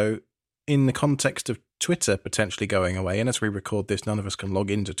also in the context of Twitter potentially going away. And as we record this, none of us can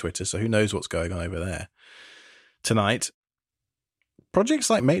log into Twitter, so who knows what's going on over there tonight. Projects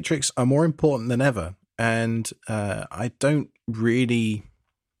like Matrix are more important than ever. And I don't really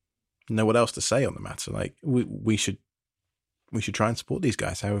know what else to say on the matter. Like we should try and support these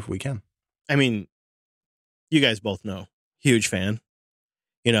guys however we can. I mean, you guys both know, huge fan.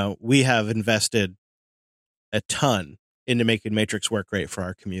 We have invested a ton into making Matrix work great for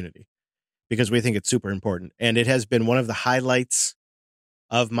our community because we think it's super important. And it has been one of the highlights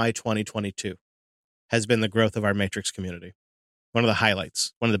of my 2022, has been the growth of our Matrix community. One of the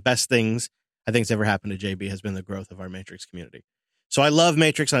highlights, one of the best things I think has ever happened to JB has been the growth of our Matrix community. So I love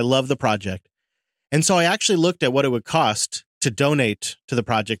Matrix and I love the project. And so I actually looked at what it would cost to donate to the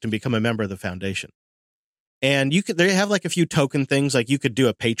project and become a member of the foundation. And they have like a few token things, like you could do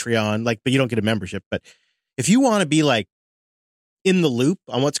a Patreon, but you don't get a membership. But if you want to be like in the loop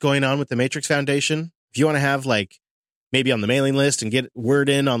on what's going on with the Matrix Foundation, if you want to have like maybe on the mailing list and get word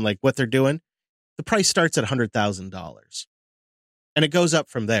in on like what they're doing, the price starts at $100,000. And it goes up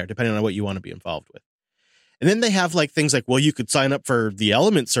from there, depending on what you want to be involved with. And then they have like things like, well, you could sign up for the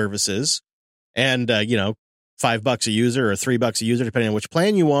Element services and, $5 a user or $3 a user, depending on which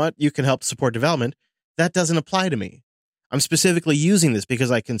plan you want. You can help support development. That doesn't apply to me. I'm specifically using this because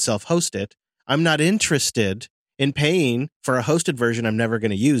I can self-host it. I'm not interested in paying for a hosted version I'm never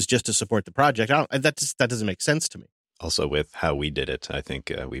going to use just to support the project. That doesn't make sense to me. Also, with how we did it, I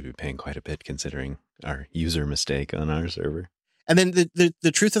think we'd be paying quite a bit considering our user mistake on our server. And then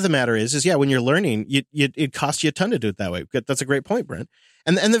the truth of the matter is when you're learning, it costs you a ton to do it that way. That's a great point, Brent.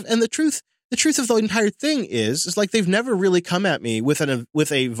 And the truth of the entire thing is like they've never really come at me with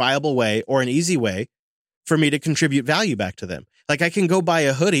a viable way or an easy way for me to contribute value back to them. Like I can go buy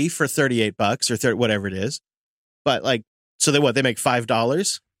a hoodie for $38 or 30, whatever it is, but like so they make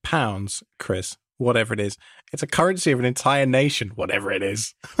 $5 pounds, Chris. Whatever it is, it's a currency of an entire nation. Whatever it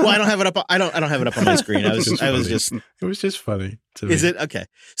is. Well, I don't have it up. I don't have it up on my screen. It was just funny to me. Is it okay?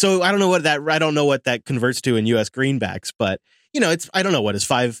 So I don't know what that converts to in U.S. greenbacks, but I don't know what is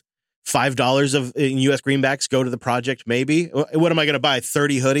 $5 in U.S. greenbacks go to the project. Maybe. What am I going to buy?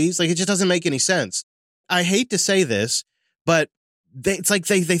 30 hoodies? Like it just doesn't make any sense. I hate to say this, but it's like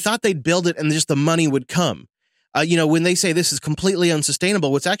they thought they'd build it and just the money would come. When they say this is completely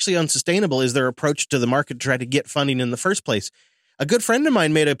unsustainable, what's actually unsustainable is their approach to the market to try to get funding in the first place. A good friend of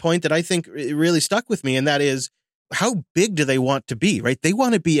mine made a point that I think really stuck with me, and that is, how big do they want to be, right? They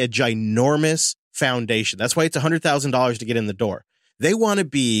want to be a ginormous foundation. That's why it's $100,000 to get in the door. They want to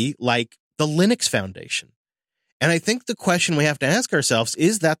be like the Linux Foundation. And I think the question we have to ask ourselves,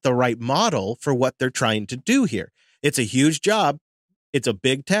 is that the right model for what they're trying to do here? It's a huge job. It's a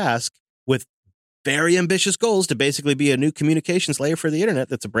big task with very ambitious goals to basically be a new communications layer for the internet.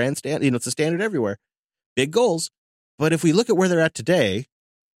 That's a brand standard. It's a standard everywhere. Big goals. But if we look at where they're at today,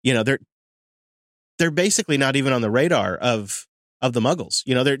 they're basically not even on the radar of the muggles.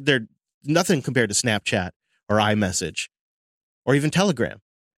 They're nothing compared to Snapchat or iMessage or even Telegram.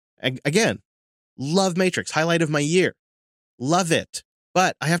 Again, love Matrix, highlight of my year. Love it.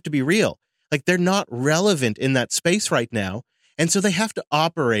 But I have to be real. Like they're not relevant in that space right now. And so they have to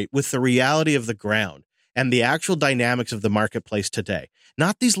operate with the reality of the ground and the actual dynamics of the marketplace today.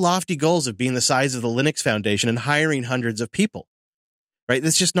 Not these lofty goals of being the size of the Linux Foundation and hiring hundreds of people, right?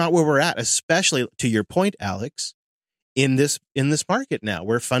 That's just not where we're at, especially to your point, Alex, in this market now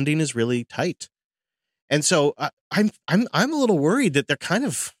where funding is really tight. And so I'm a little worried that they're kind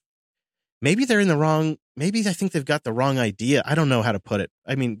of, maybe they're in the wrong, maybe I think they've got the wrong idea. I don't know how to put it.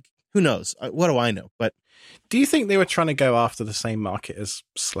 I mean, who knows? What do I know? But do you think they were trying to go after the same market as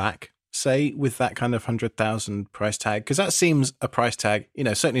Slack, say, with that kind of 100,000 price tag? Because that seems a price tag,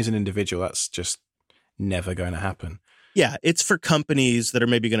 certainly as an individual, that's just never going to happen. Yeah, it's for companies that are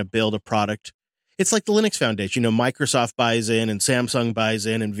maybe going to build a product. It's like the Linux Foundation. Microsoft buys in and Samsung buys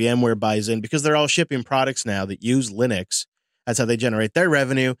in and VMware buys in because they're all shipping products now that use Linux. That's how they generate their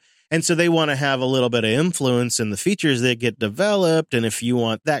revenue. And so they want to have a little bit of influence in the features that get developed. And if you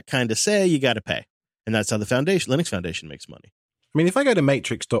want that kind of say, you got to pay. And that's how the Linux Foundation makes money. I mean, if I go to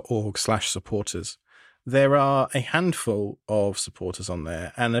matrix.org/supporters, there are a handful of supporters on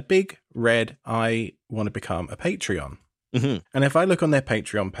there and a big red, I want to become a Patreon. Mm-hmm. And if I look on their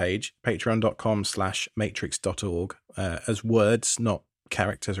Patreon page, patreon.com/matrix.org, as words, not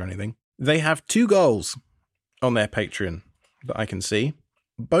characters or anything, they have 2 goals on their Patreon that I can see.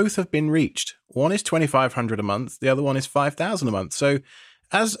 Both have been reached. One is $2,500 a month. The other one is $5,000 a month. So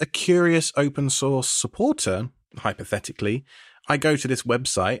as a curious open source supporter, hypothetically, I go to this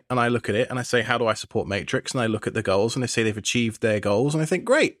website and I look at it and I say, how do I support Matrix? And I look at the goals and they say they've achieved their goals. And I think,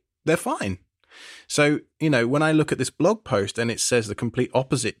 great, they're fine. So, when I look at this blog post and it says the complete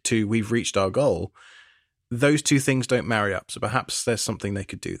opposite to we've reached our goal, those two things don't marry up. So perhaps there's something they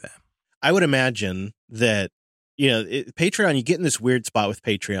could do there. I would imagine that, Patreon, you get in this weird spot with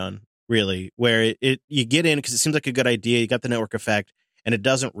Patreon, really, where you get in because it seems like a good idea. You got the network effect and it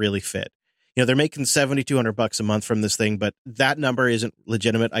doesn't really fit. They're making $7,200 a month from this thing, but that number isn't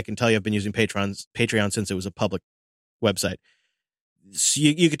legitimate. I can tell you, I've been using Patreon since it was a public website. So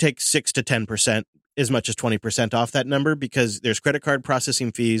you could take 6 to 10%, as much as 20% off that number because there's credit card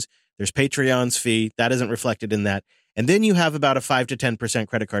processing fees, There's Patreon's fee. That isn't reflected in that. And then you have about a 5 to 10%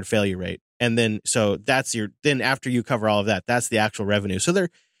 credit card failure rate. And then, so that's then after you cover all of that, that's the actual revenue. So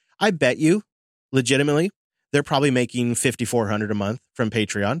I bet you, legitimately, they're probably making $5,400 a month from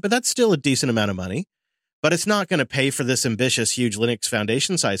Patreon, but that's still a decent amount of money. But it's not going to pay for this ambitious, huge Linux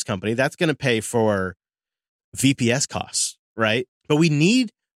Foundation size company. That's going to pay for VPS costs, right? But we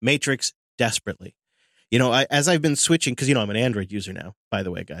need Matrix desperately. As I've been switching, because, I'm an Android user now, by the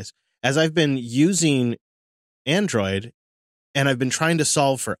way, guys. As I've been using Android and I've been trying to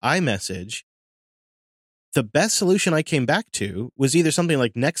solve for iMessage, the best solution I came back to was either something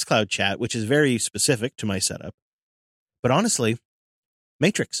like Nextcloud Chat, which is very specific to my setup, but honestly,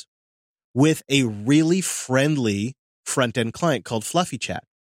 Matrix, with a really friendly front-end client called Fluffy Chat.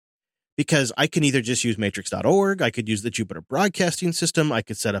 Because I can either just use matrix.org, I could use the Jupyter Broadcasting System, I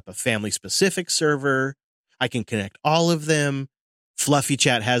could set up a family-specific server, I can connect all of them. Fluffy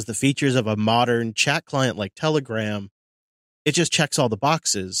Chat has the features of a modern chat client like Telegram. It just checks all the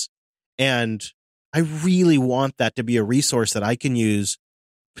boxes. And I really want that to be a resource that I can use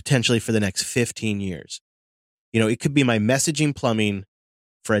potentially for the next 15 years. It could be my messaging plumbing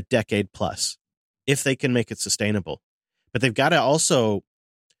for a decade plus if they can make it sustainable. But they've got to also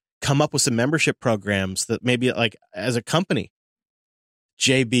come up with some membership programs that maybe, like, as a company,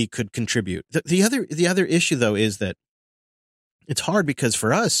 JB could contribute. The other issue, though, is that it's hard because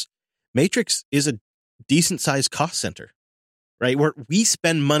for us, Matrix is a decent sized cost center, right? Where we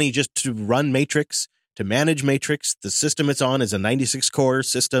spend money just to run Matrix, to manage Matrix. The system it's on is a 96 core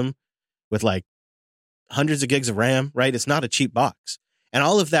system with like hundreds of gigs of RAM, right? It's not a cheap box. And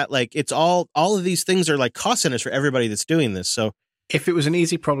all of that, like, it's all of these things are like cost centers for everybody that's doing this. So if it was an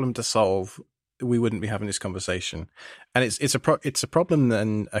easy problem to solve, we wouldn't be having this conversation. And it's a problem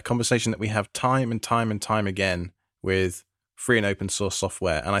and a conversation that we have time and time and time again with free and open source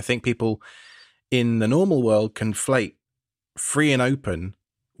software. And I think people in the normal world conflate free and open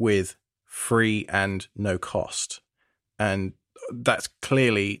with free and no cost. And that's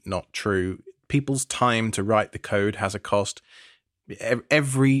clearly not true. People's time to write the code has a cost.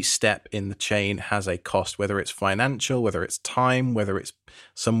 Every step in the chain has a cost, whether it's financial, whether it's time, whether it's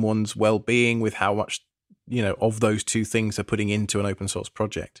someone's well-being with how much, of those two things are putting into an open source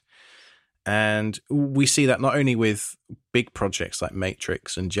project. And we see that not only with big projects like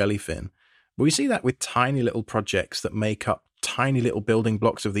Matrix and Jellyfin, but we see that with tiny little projects that make up tiny little building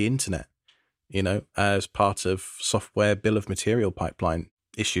blocks of the internet, as part of software bill of material pipeline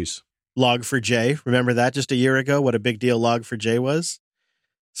issues. Log4j, remember that just a year ago? What a big deal Log4j was?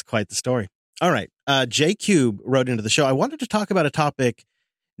 It's quite the story. All right. J Cube wrote into the show, I wanted to talk about a topic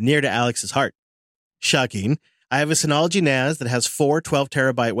near to Alex's heart. Shucking. I have a Synology NAS that has 4 12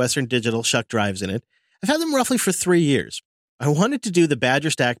 terabyte Western Digital shuck drives in it. I've had them roughly for 3 years. I wanted to do the Badger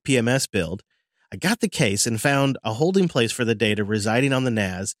Stack PMS build. I got the case and found a holding place for the data residing on the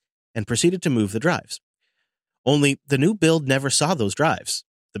NAS and proceeded to move the drives. Only the new build never saw those drives.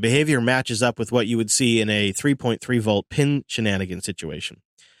 The behavior matches up with what you would see in a 3.3 volt pin shenanigan situation.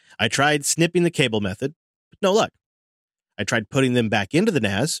 I tried snipping the cable method, but no luck. I tried putting them back into the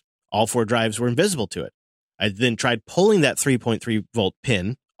NAS. All 4 drives were invisible to it. I then tried pulling that 3.3 volt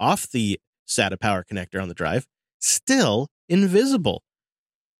pin off the SATA power connector on the drive. Still invisible.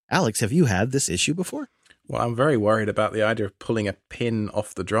 Alex, have you had this issue before? Well, I'm very worried about the idea of pulling a pin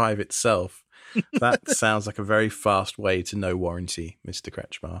off the drive itself. That sounds like a very fast way to no warranty, Mr.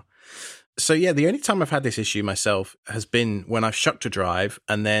 Kretschmar. So yeah, the only time I've had this issue myself has been when I've shucked a drive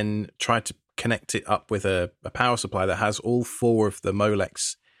and then tried to connect it up with a power supply that has all 4 of the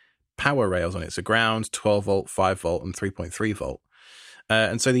Molex power rails on it. So ground, 12 volt, 5 volt, and 3.3 volt.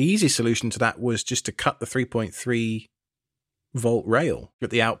 And so the easy solution to that was just to cut the 3.3 volt rail at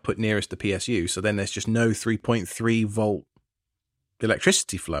the output nearest the PSU. So then there's just no 3.3 volt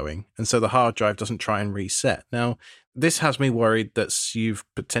electricity flowing, and so the hard drive doesn't try and reset. Now, this has me worried that you've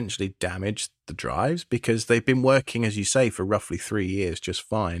potentially damaged the drives because they've been working, as you say, for roughly 3 years just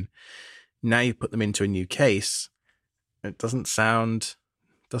fine. Now you put them into a new case. It doesn't sound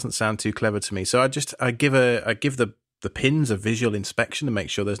too clever to me. So I give the pins a visual inspection to make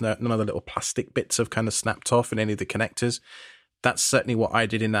sure there's none of the little plastic bits have kind of snapped off in any of the connectors. That's certainly what I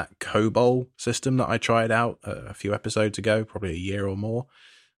did in that COBOL system that I tried out a few episodes ago, probably a year or more.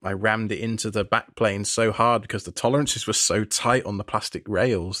 I rammed it into the backplane so hard because the tolerances were so tight on the plastic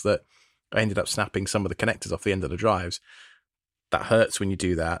rails that I ended up snapping some of the connectors off the end of the drives. That hurts when you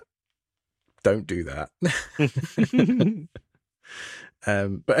do that. Don't do that.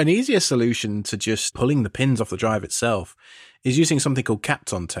 But an easier solution to just pulling the pins off the drive itself is using something called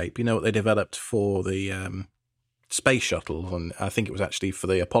Kapton tape. You know what they developed for the space shuttle, and I think it was actually for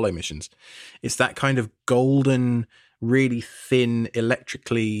the Apollo missions. It's that kind of golden, really thin,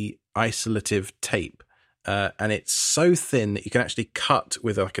 electrically isolative tape. And it's so thin that you can actually cut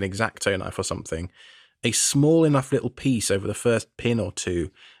with like an X-Acto knife or something, a small enough little piece over the first pin or two,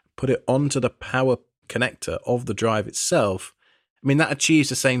 put it onto the power connector of the drive itself. I mean, that achieves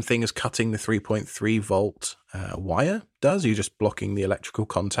the same thing as cutting the 3.3 volt wire does. You're just blocking the electrical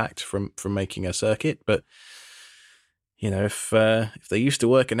contact from making a circuit. But, you know, if they used to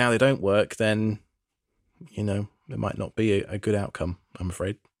work and now they don't work, then, you know, it might not be a good outcome, I'm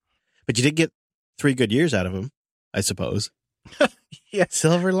afraid. But you did get 3 good years out of them, I suppose. Yeah.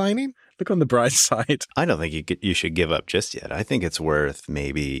 Silver lining? Look on the bright side. I don't think you should give up just yet. I think it's worth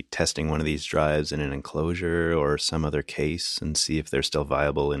maybe testing one of these drives in an enclosure or some other case and see if they're still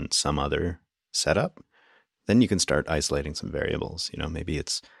viable in some other setup. Then you can start isolating some variables. You know, maybe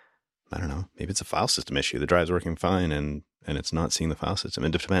it's a file system issue. The drive's working fine and it's not seeing the file system.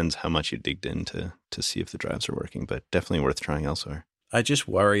 It depends how much you digged in to see if the drives are working, but definitely worth trying elsewhere. I just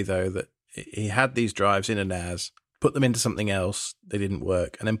worry, though, that he had these drives in a NAS, put them into something else, they didn't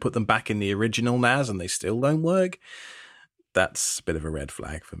work, and then put them back in the original NAS and they still don't work. That's a bit of a red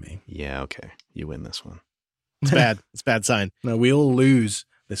flag for me. Yeah, okay. You win this one. It's bad. It's a bad sign. No, we all lose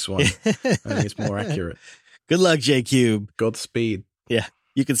this one. I think it's more accurate. Good luck, J-Cube. Godspeed. Yeah.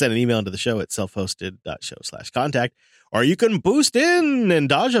 You can send an email into the show at selfhosted.show/contact, or you can boost in, and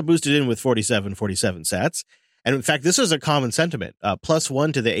Daja boosted in with 47 sats. And in fact, this is a common sentiment,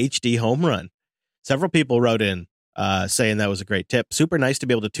 +1 to the HD home run. Several people wrote in saying that was a great tip. Super nice to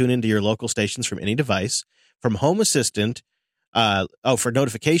be able to tune into your local stations from any device. From Home Assistant, for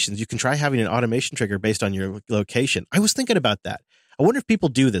notifications, you can try having an automation trigger based on your location. I was thinking about that. I wonder if people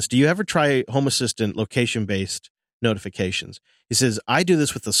do this. Do you ever try Home Assistant location-based notifications? He says, I do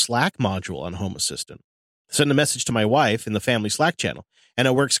this with the Slack module on Home Assistant. Send a message to my wife in the family Slack channel, and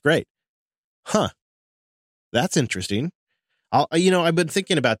it works great. Huh. That's interesting. I've been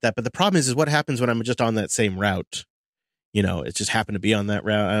thinking about that, but the problem is what happens when I'm just on that same route? You know, it just happened to be on that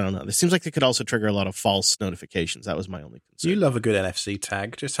route. I don't know. It seems like it could also trigger a lot of false notifications. That was my only concern. You love a good NFC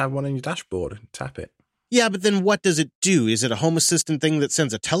tag. Just have one on your dashboard and tap it. Yeah, but then what does it do? Is it a Home Assistant thing that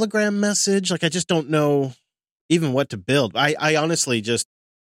sends a Telegram message? Like, I just don't know even what to build. I honestly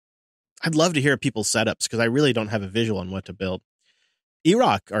I'd love to hear people's setups because I really don't have a visual on what to build.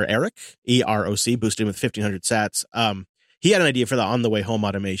 Eric, EROC, boosted him with 1,500 sats. He had an idea for the on-the-way home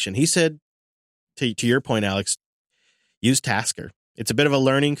automation. He said, to your point, Alex, use Tasker. It's a bit of a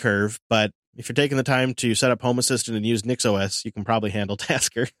learning curve, but if you're taking the time to set up Home Assistant and use NixOS, you can probably handle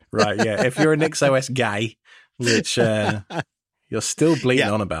Tasker. Right, yeah. If you're a NixOS guy, which you're still bleeding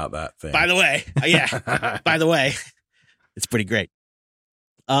on about that thing. By the way, it's pretty great.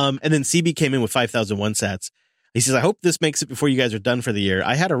 And then CB came in with 5,001 sats. He says, I hope this makes it before you guys are done for the year.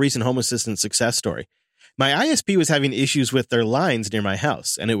 I had a recent Home Assistant success story. My ISP was having issues with their lines near my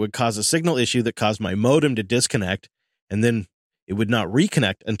house, and it would cause a signal issue that caused my modem to disconnect, and then it would not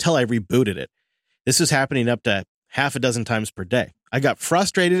reconnect until I rebooted it. This was happening up to half a dozen times per day. I got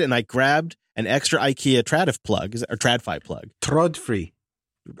frustrated, and I grabbed an extra IKEA TradFi plug. Trodfree.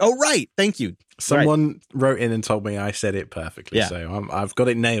 Oh, right. Thank you. Someone wrote in and told me I said it perfectly, Yeah. so I've got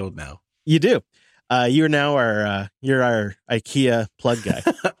it nailed now. You do. You're now our IKEA plug guy.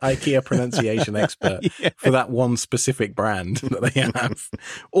 IKEA pronunciation expert for that one specific brand that they have.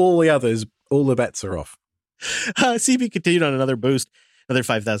 All the others, all the bets are off. CB continued on another boost, another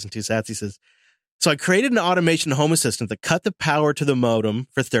 5,002 sats. He says, so I created an automation Home Assistant that cut the power to the modem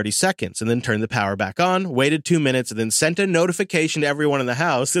for 30 seconds and then turned the power back on, waited 2 minutes, and then sent a notification to everyone in the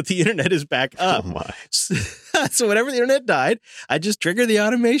house that the internet is back up. Oh my. So whenever the internet died, I just triggered the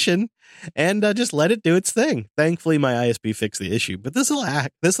automation and just let it do its thing. Thankfully, my ISP fixed the issue, but this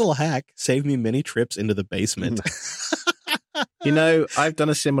little hack saved me many trips into the basement. You know, I've done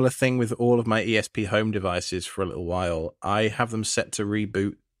a similar thing with all of my ESP home devices for a little while. I have them set to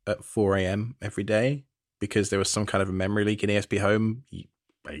reboot at 4 a.m. every day because there was some kind of a memory leak in ESP Home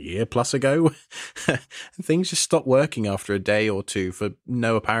a year plus ago. And things just stopped working after a day or two for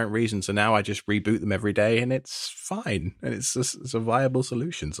no apparent reason. So now I just reboot them every day and it's fine. And it's a viable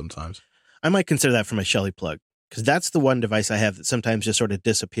solution sometimes. I might consider that for my Shelly plug because that's the one device I have that sometimes just sort of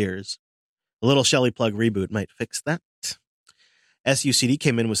disappears. A little Shelly plug reboot might fix that. SUCD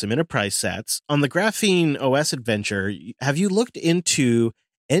came in with some enterprise sats. On the Graphene OS adventure, have you looked into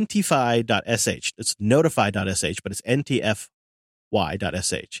ntify.sh? It's notify.sh, but it's ntfy.sh.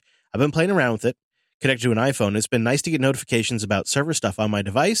 I've been playing around with it, connected to an iPhone. It's been nice to get notifications about server stuff on my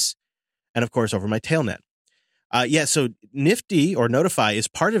device and, of course, over my tailnet. So Nifty or Notify is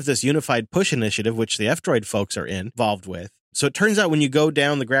part of this unified push initiative, which the F-Droid folks are involved with. So it turns out when you go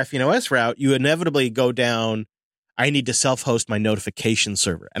down the Graphene OS route, you inevitably go down, I need to self-host my notification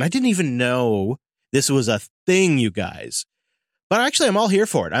server. And I didn't even know this was a thing, you guys. But actually, I'm all here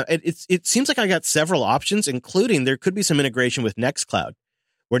for it. It seems like I got several options, including there could be some integration with Nextcloud,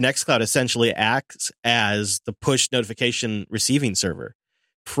 where Nextcloud essentially acts as the push notification receiving server.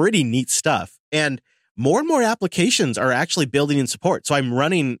 Pretty neat stuff. And more and more applications are actually building in support. So I'm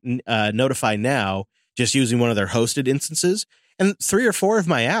running Notify now, just using one of their hosted instances. And 3 or 4 of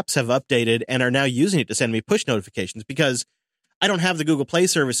my apps have updated and are now using it to send me push notifications because I don't have the Google Play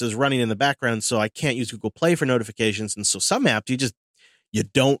services running in the background, so I can't use Google Play for notifications. And so some apps, you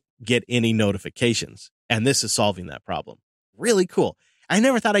don't get any notifications. And this is solving that problem. Really cool. I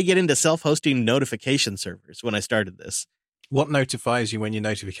never thought I'd get into self-hosting notification servers when I started this. What notifies you when your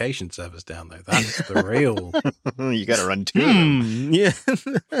notification server's down, though? That's the real. You got to run 2 of them. Yeah.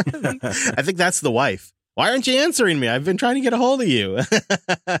 I think that's the wife. Why aren't you answering me? I've been trying to get a hold of you.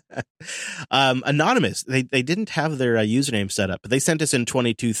 Anonymous. They didn't have their username set up, but they sent us in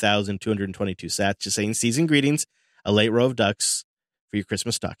 22,222 sats just saying, season greetings, a late row of ducks for your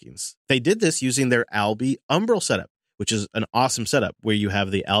Christmas stockings. They did this using their Albi Umbrel setup, which is an awesome setup where you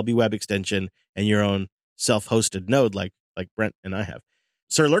have the Albi web extension and your own self-hosted node like Brent and I have.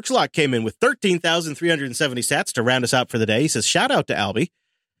 Sir Lurkslot came in with 13,370 sats to round us out for the day. He says, shout out to Albi.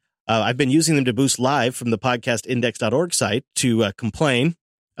 I've been using them to boost live from the podcastindex.org site to complain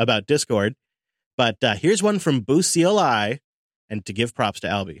about Discord. But here's one from Boost CLI, and to give props to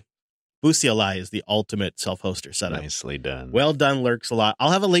Albi. Boost CLI is the ultimate self-hoster setup. Nicely done. Well done, Lurkslot.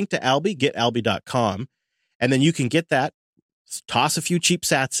 I'll have a link to Albi, getalbi.com, and then you can get that, toss a few cheap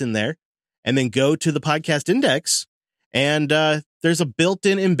sats in there, and then go to the podcast index, and there's a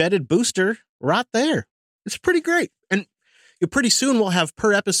built-in embedded booster right there. It's pretty great. And pretty soon we'll have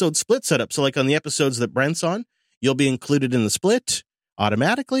per episode split set up. So like on the episodes that Brent's on, you'll be included in the split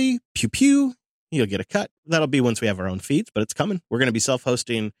automatically. Pew, pew. You'll get a cut. That'll be once we have our own feeds, but it's coming. We're going to be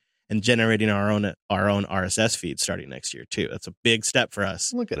self-hosting and generating our own RSS feed starting next year too. That's a big step for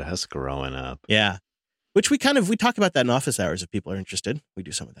us. Look at us growing up. Yeah. Which we talk about that in office hours if people are interested. We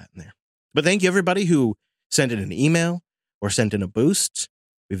do some of that in there. But thank you everybody who sent in an email or sent in a boost.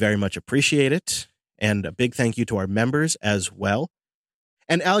 We very much appreciate it. And a big thank you to our members as well.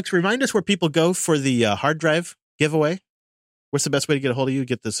 And Alex, remind us where people go for the hard drive giveaway. What's the best way to get a hold of you,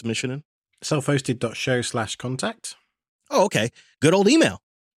 get the submission in? Selfhosted.show/contact. Oh, okay. Good old email.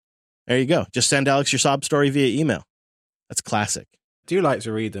 There you go. Just send Alex your sob story via email. That's classic. I do like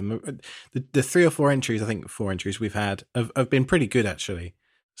to read them. The 3 or 4 entries, I think 4 entries we've had, have been pretty good, actually.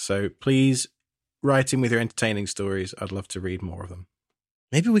 So please write in with your entertaining stories. I'd love to read more of them.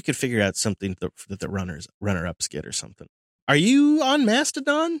 Maybe we could figure out something that the runner-ups get or something. Are you on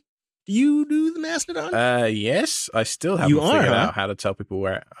Mastodon? Do you do the Mastodon? Yes. I still haven't figured out how to tell people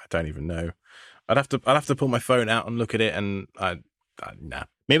where. I don't even know. I'd have to pull my phone out and look at it, and nah.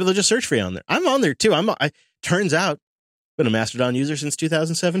 Maybe they'll just search for you on there. I'm on there too. Turns out, been a Mastodon user since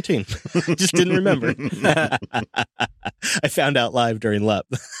 2017. Just didn't remember. I found out live during LUP.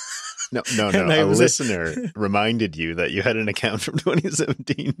 No. A listener reminded you that you had an account from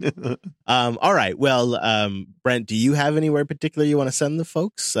 2017. All right. Well, Brent, do you have anywhere particular you want to send the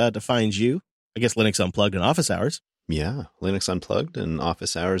folks to find you? I guess Linux Unplugged and Office Hours. Yeah, Linux Unplugged and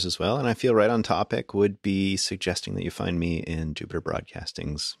Office Hours as well. And I feel right on topic would be suggesting that you find me in Jupiter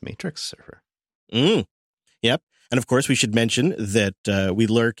Broadcasting's Matrix server. Yep. And of course, we should mention that we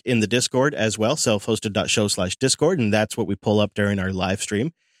lurk in the Discord as well, selfhosted.show/Discord. And that's what we pull up during our live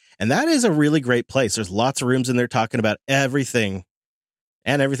stream. And that is a really great place. There's lots of rooms in there talking about everything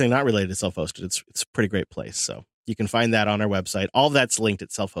and everything not related to self-hosted. It's a pretty great place. So you can find that on our website. All that's linked at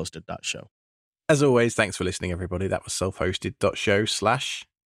selfhosted.show. As always, thanks for listening, everybody. That was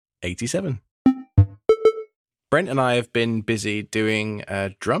selfhosted.show/87. Brent and I have been busy doing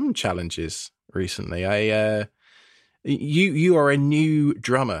drum challenges recently. You are a new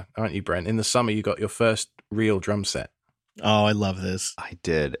drummer, aren't you, Brent? In the summer, you got your first real drum set. Oh, I love this. I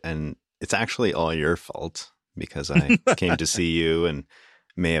did. And it's actually all your fault because I came to see you and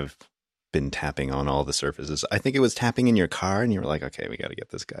may have been tapping on all the surfaces. I think it was tapping in your car and you were like, okay, we got to get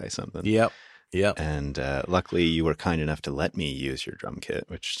this guy something. Yep. And luckily you were kind enough to let me use your drum kit,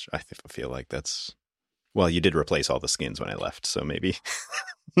 which I feel like that's, well, you did replace all the skins when I left. So maybe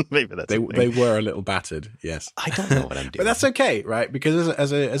that's they were a little battered. Yes. I don't know what I'm doing. But that's okay, right? Because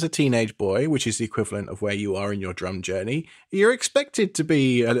as a teenage boy, which is the equivalent of where you are in your drum journey, you're expected to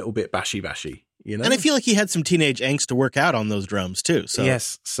be a little bit bashy, you know? And I feel like he had some teenage angst to work out on those drums too. So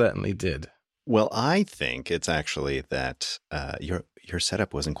yes, certainly did. Well, I think it's actually that your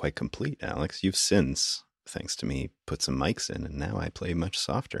setup wasn't quite complete, Alex. You've since, thanks to me, put some mics in, and now I play much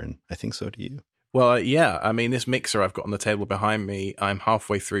softer, and I think so do you. Well, yeah. I mean, this mixer I've got on the table behind me, I'm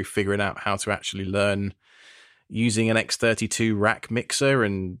halfway through figuring out how to actually learn using an X32 rack mixer,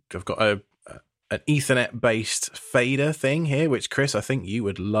 and I've got an Ethernet-based fader thing here, which, Chris, I think you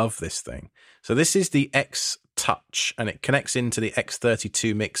would love this thing. So this is the X Touch, and it connects into the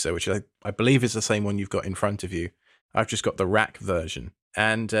X32 mixer, which I believe is the same one you've got in front of you. I've just got the rack version.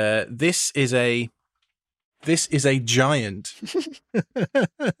 And this is a giant.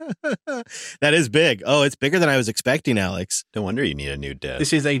 That is big. Oh, it's bigger than I was expecting, Alex. No wonder you need a new desk.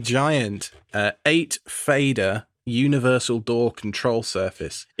 This is a giant 8 fader universal door control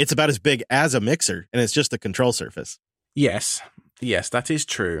surface. It's about as big as a mixer, and it's just the control surface. Yes, that is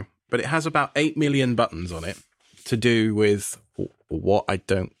true. But it has about 8 million buttons on it to do with what I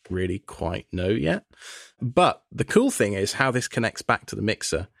don't really quite know yet. But the cool thing is how this connects back to the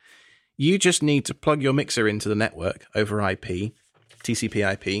mixer. You just need to plug your mixer into the network over IP,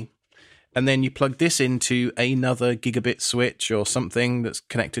 TCP IP, and then you plug this into another gigabit switch or something that's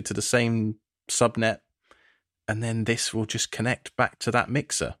connected to the same subnet, and then this will just connect back to that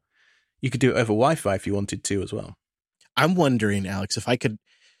mixer. You could do it over Wi-Fi if you wanted to as well. I'm wondering, Alex, if I could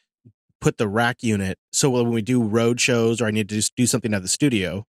put the rack unit, so when we do road shows or I need to just do something at the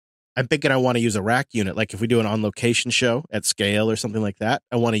studio, I'm thinking I want to use a rack unit. Like if we do an on-location show at scale or something like that,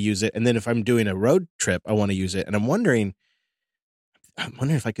 I want to use it. And then if I'm doing a road trip, I want to use it. And I'm wondering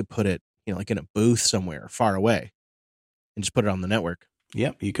if I could put it, like in a booth somewhere far away and just put it on the network.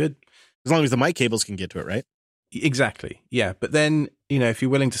 Yep, you could. As long as the mic cables can get to it, right? Exactly. Yeah. But then, if you're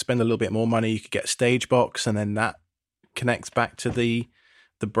willing to spend a little bit more money, you could get a stage box, and then that connects back to the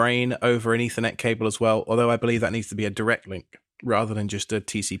brain over an Ethernet cable as well. Although I believe that needs to be a direct link rather than just a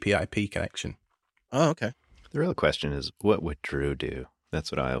TCP IP connection. Oh, okay. The real question is, what would Drew do?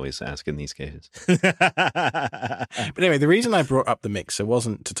 That's what I always ask in these cases. But anyway, the reason I brought up the mixer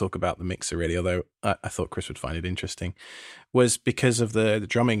wasn't to talk about the mixer really, although I thought Chris would find it interesting, was because of the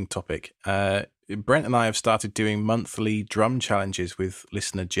drumming topic. Brent and I have started doing monthly drum challenges with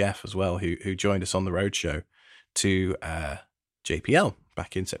listener Jeff as well, who joined us on the roadshow to JPL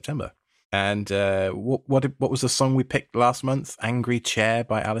back in September. And what was the song we picked last month? Angry Chair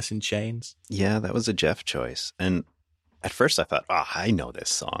by Alice in Chains. Yeah, that was a Jeff choice. And at first I thought, I know this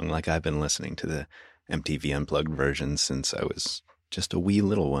song. Like I've been listening to the MTV Unplugged version since I was just a wee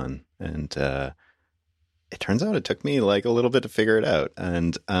little one. And it turns out it took me like a little bit to figure it out.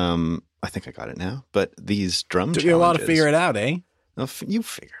 And I think I got it now. But these drum took challenges... you a while to figure it out, eh? No, you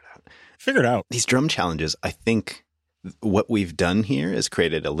figure it out. Figure it out. These drum challenges, I think... what we've done here is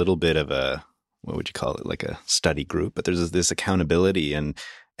created a little bit of a, what would you call it, like a study group, but there's this accountability and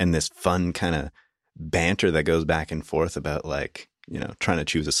this fun kind of banter that goes back and forth about like, trying to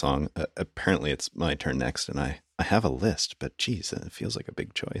choose a song. Apparently it's my turn next and I have a list, but geez, it feels like a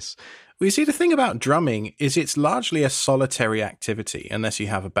big choice. Well, you see, the thing about drumming is it's largely a solitary activity unless you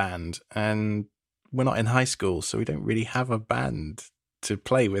have a band, and we're not in high school, so we don't really have a band to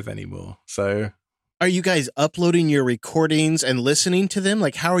play with anymore. So... Are you guys uploading your recordings and listening to them?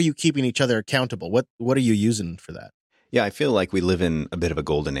 Like, how are you keeping each other accountable? What are you using for that? Yeah, I feel like we live in a bit of a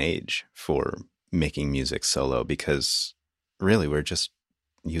golden age for making music solo because really we're just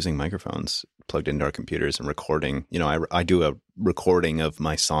using microphones plugged into our computers and recording. I do a recording of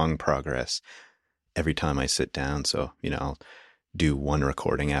my song progress every time I sit down. So, I'll do one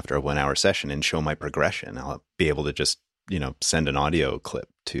recording after a 1-hour session and show my progression. I'll be able to just, send an audio clip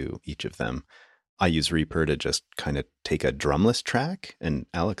to each of them. I use Reaper to just kind of take a drumless track. And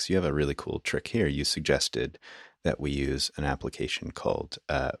Alex, you have a really cool trick here. You suggested that we use an application called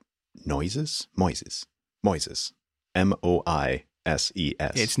Moises. Moises.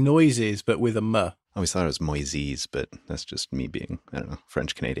 M-O-I-S-E-S. It's noises, but with a M. I always thought it was Moises, but that's just me being,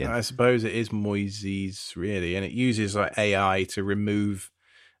 French-Canadian. I suppose it is Moises, really. And it uses like AI to remove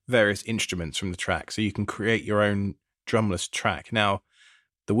various instruments from the track. So you can create your own drumless track. Now,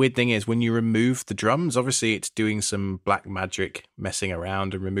 the weird thing is when you remove the drums, obviously it's doing some black magic, messing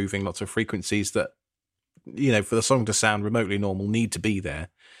around and removing lots of frequencies that, for the song to sound remotely normal need to be there.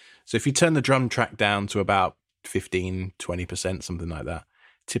 So if you turn the drum track down to about 15, 20%, something like that,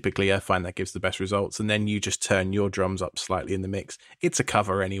 typically I find that gives the best results. And then you just turn your drums up slightly in the mix. It's a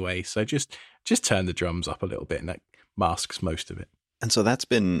cover anyway. So just turn the drums up a little bit and that masks most of it. And so that's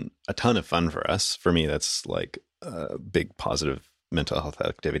been a ton of fun for us. For me, that's like a big positive mental health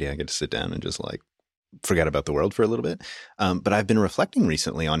activity. I get to sit down and just like forget about the world for a little bit. But I've been reflecting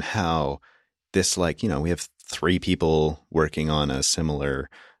recently on how this, we have 3 people working on a similar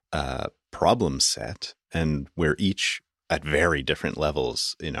problem set, and we're each at very different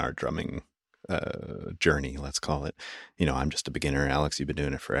levels in our drumming journey, let's call it. I'm just a beginner. Alex, you've been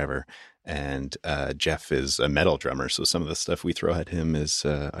doing it forever. And Jeff is a metal drummer, so some of the stuff we throw at him is,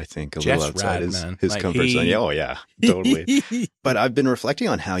 I think, a little outside his comfort zone. Yeah, oh, yeah, totally. But I've been reflecting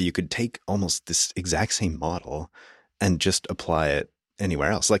on how you could take almost this exact same model and just apply it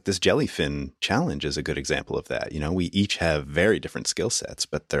anywhere else. Like this Jellyfin challenge is a good example of that. We each have very different skill sets,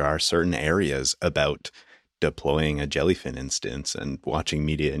 but there are certain areas about deploying a Jellyfin instance and watching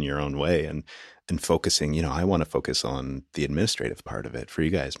media in your own way and focusing, I want to focus on the administrative part of it. For you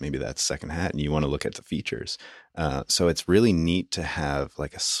guys, maybe that's second hat and you want to look at the features. So it's really neat to have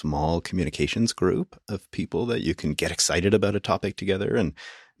like a small communications group of people that you can get excited about a topic together, and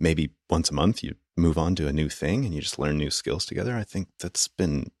maybe once a month you move on to a new thing and you just learn new skills together. I think that's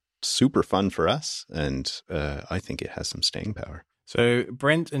been super fun for us, and I think it has some staying power. So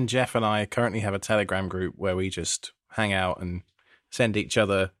Brent and Jeff and I currently have a Telegram group where we just hang out and send each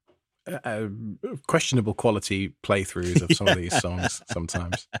other questionable quality playthroughs of some of these songs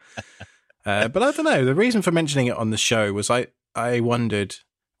sometimes. But I don't know. The reason for mentioning it on the show was I wondered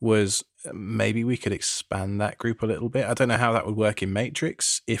was maybe we could expand that group a little bit. I don't know how that would work in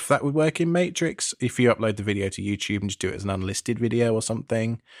Matrix. If that would work in Matrix, if you upload the video to YouTube and just do it as an unlisted video or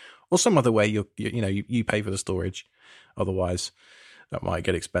something, or some other way you pay for the storage. Otherwise, that might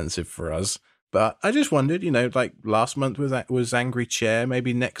get expensive for us. But I just wondered, like last month was Angry Chair.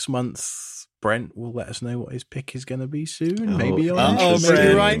 Maybe next month Brent will let us know what his pick is going to be soon. Maybe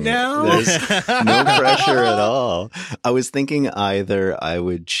right now. There's no pressure at all. I was thinking either I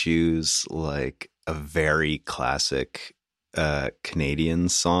would choose like a very classic Canadian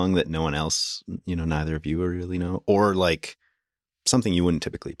song that no one else, neither of you really know, or like something you wouldn't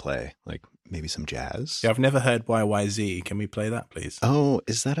typically play, like maybe some jazz. Yeah, I've never heard YYZ. Can we play that, please? Oh,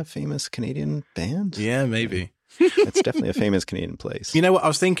 is that a famous Canadian band? Yeah, maybe. It's definitely a famous Canadian place. You know what I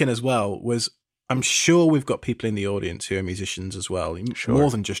was thinking as well was I'm sure we've got people in the audience who are musicians as well, sure. More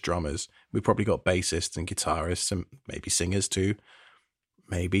than just drummers. We've probably got bassists and guitarists and maybe singers too.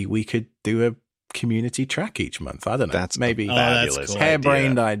 Maybe we could do a community track each month. I don't know. That's maybe fabulous. Cool.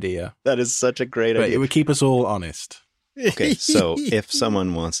 Harebrained idea. That is such a great idea. But it would keep us all honest. Okay, so if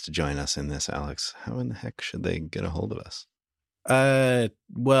someone wants to join us in this, Alex, how in the heck should they get a hold of us?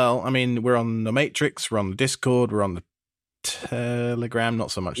 Well, I mean, we're on the Matrix, we're on the Discord, we're on the Telegram,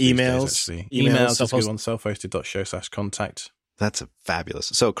 not so much emails. These days, actually. Emails, just go on selfhosted.show/contact. That's fabulous.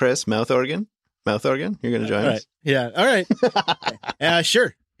 So, Chris, mouth organ, you're going to join us? Yeah, all right.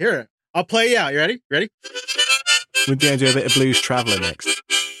 Sure. Here, I'll play you out. You ready? We're going to do a bit of Blues Traveler next.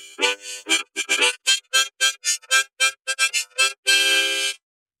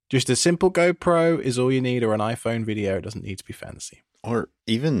 Just a simple GoPro is all you need, or an iPhone video. It doesn't need to be fancy. Or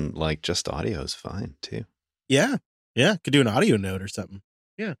even like just audio is fine too. Yeah. Could do an audio note or something.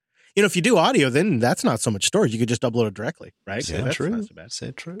 Yeah. If you do audio, then that's not so much storage. You could just upload it directly, right? Is that true? Is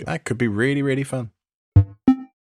that true? That could be really, really fun.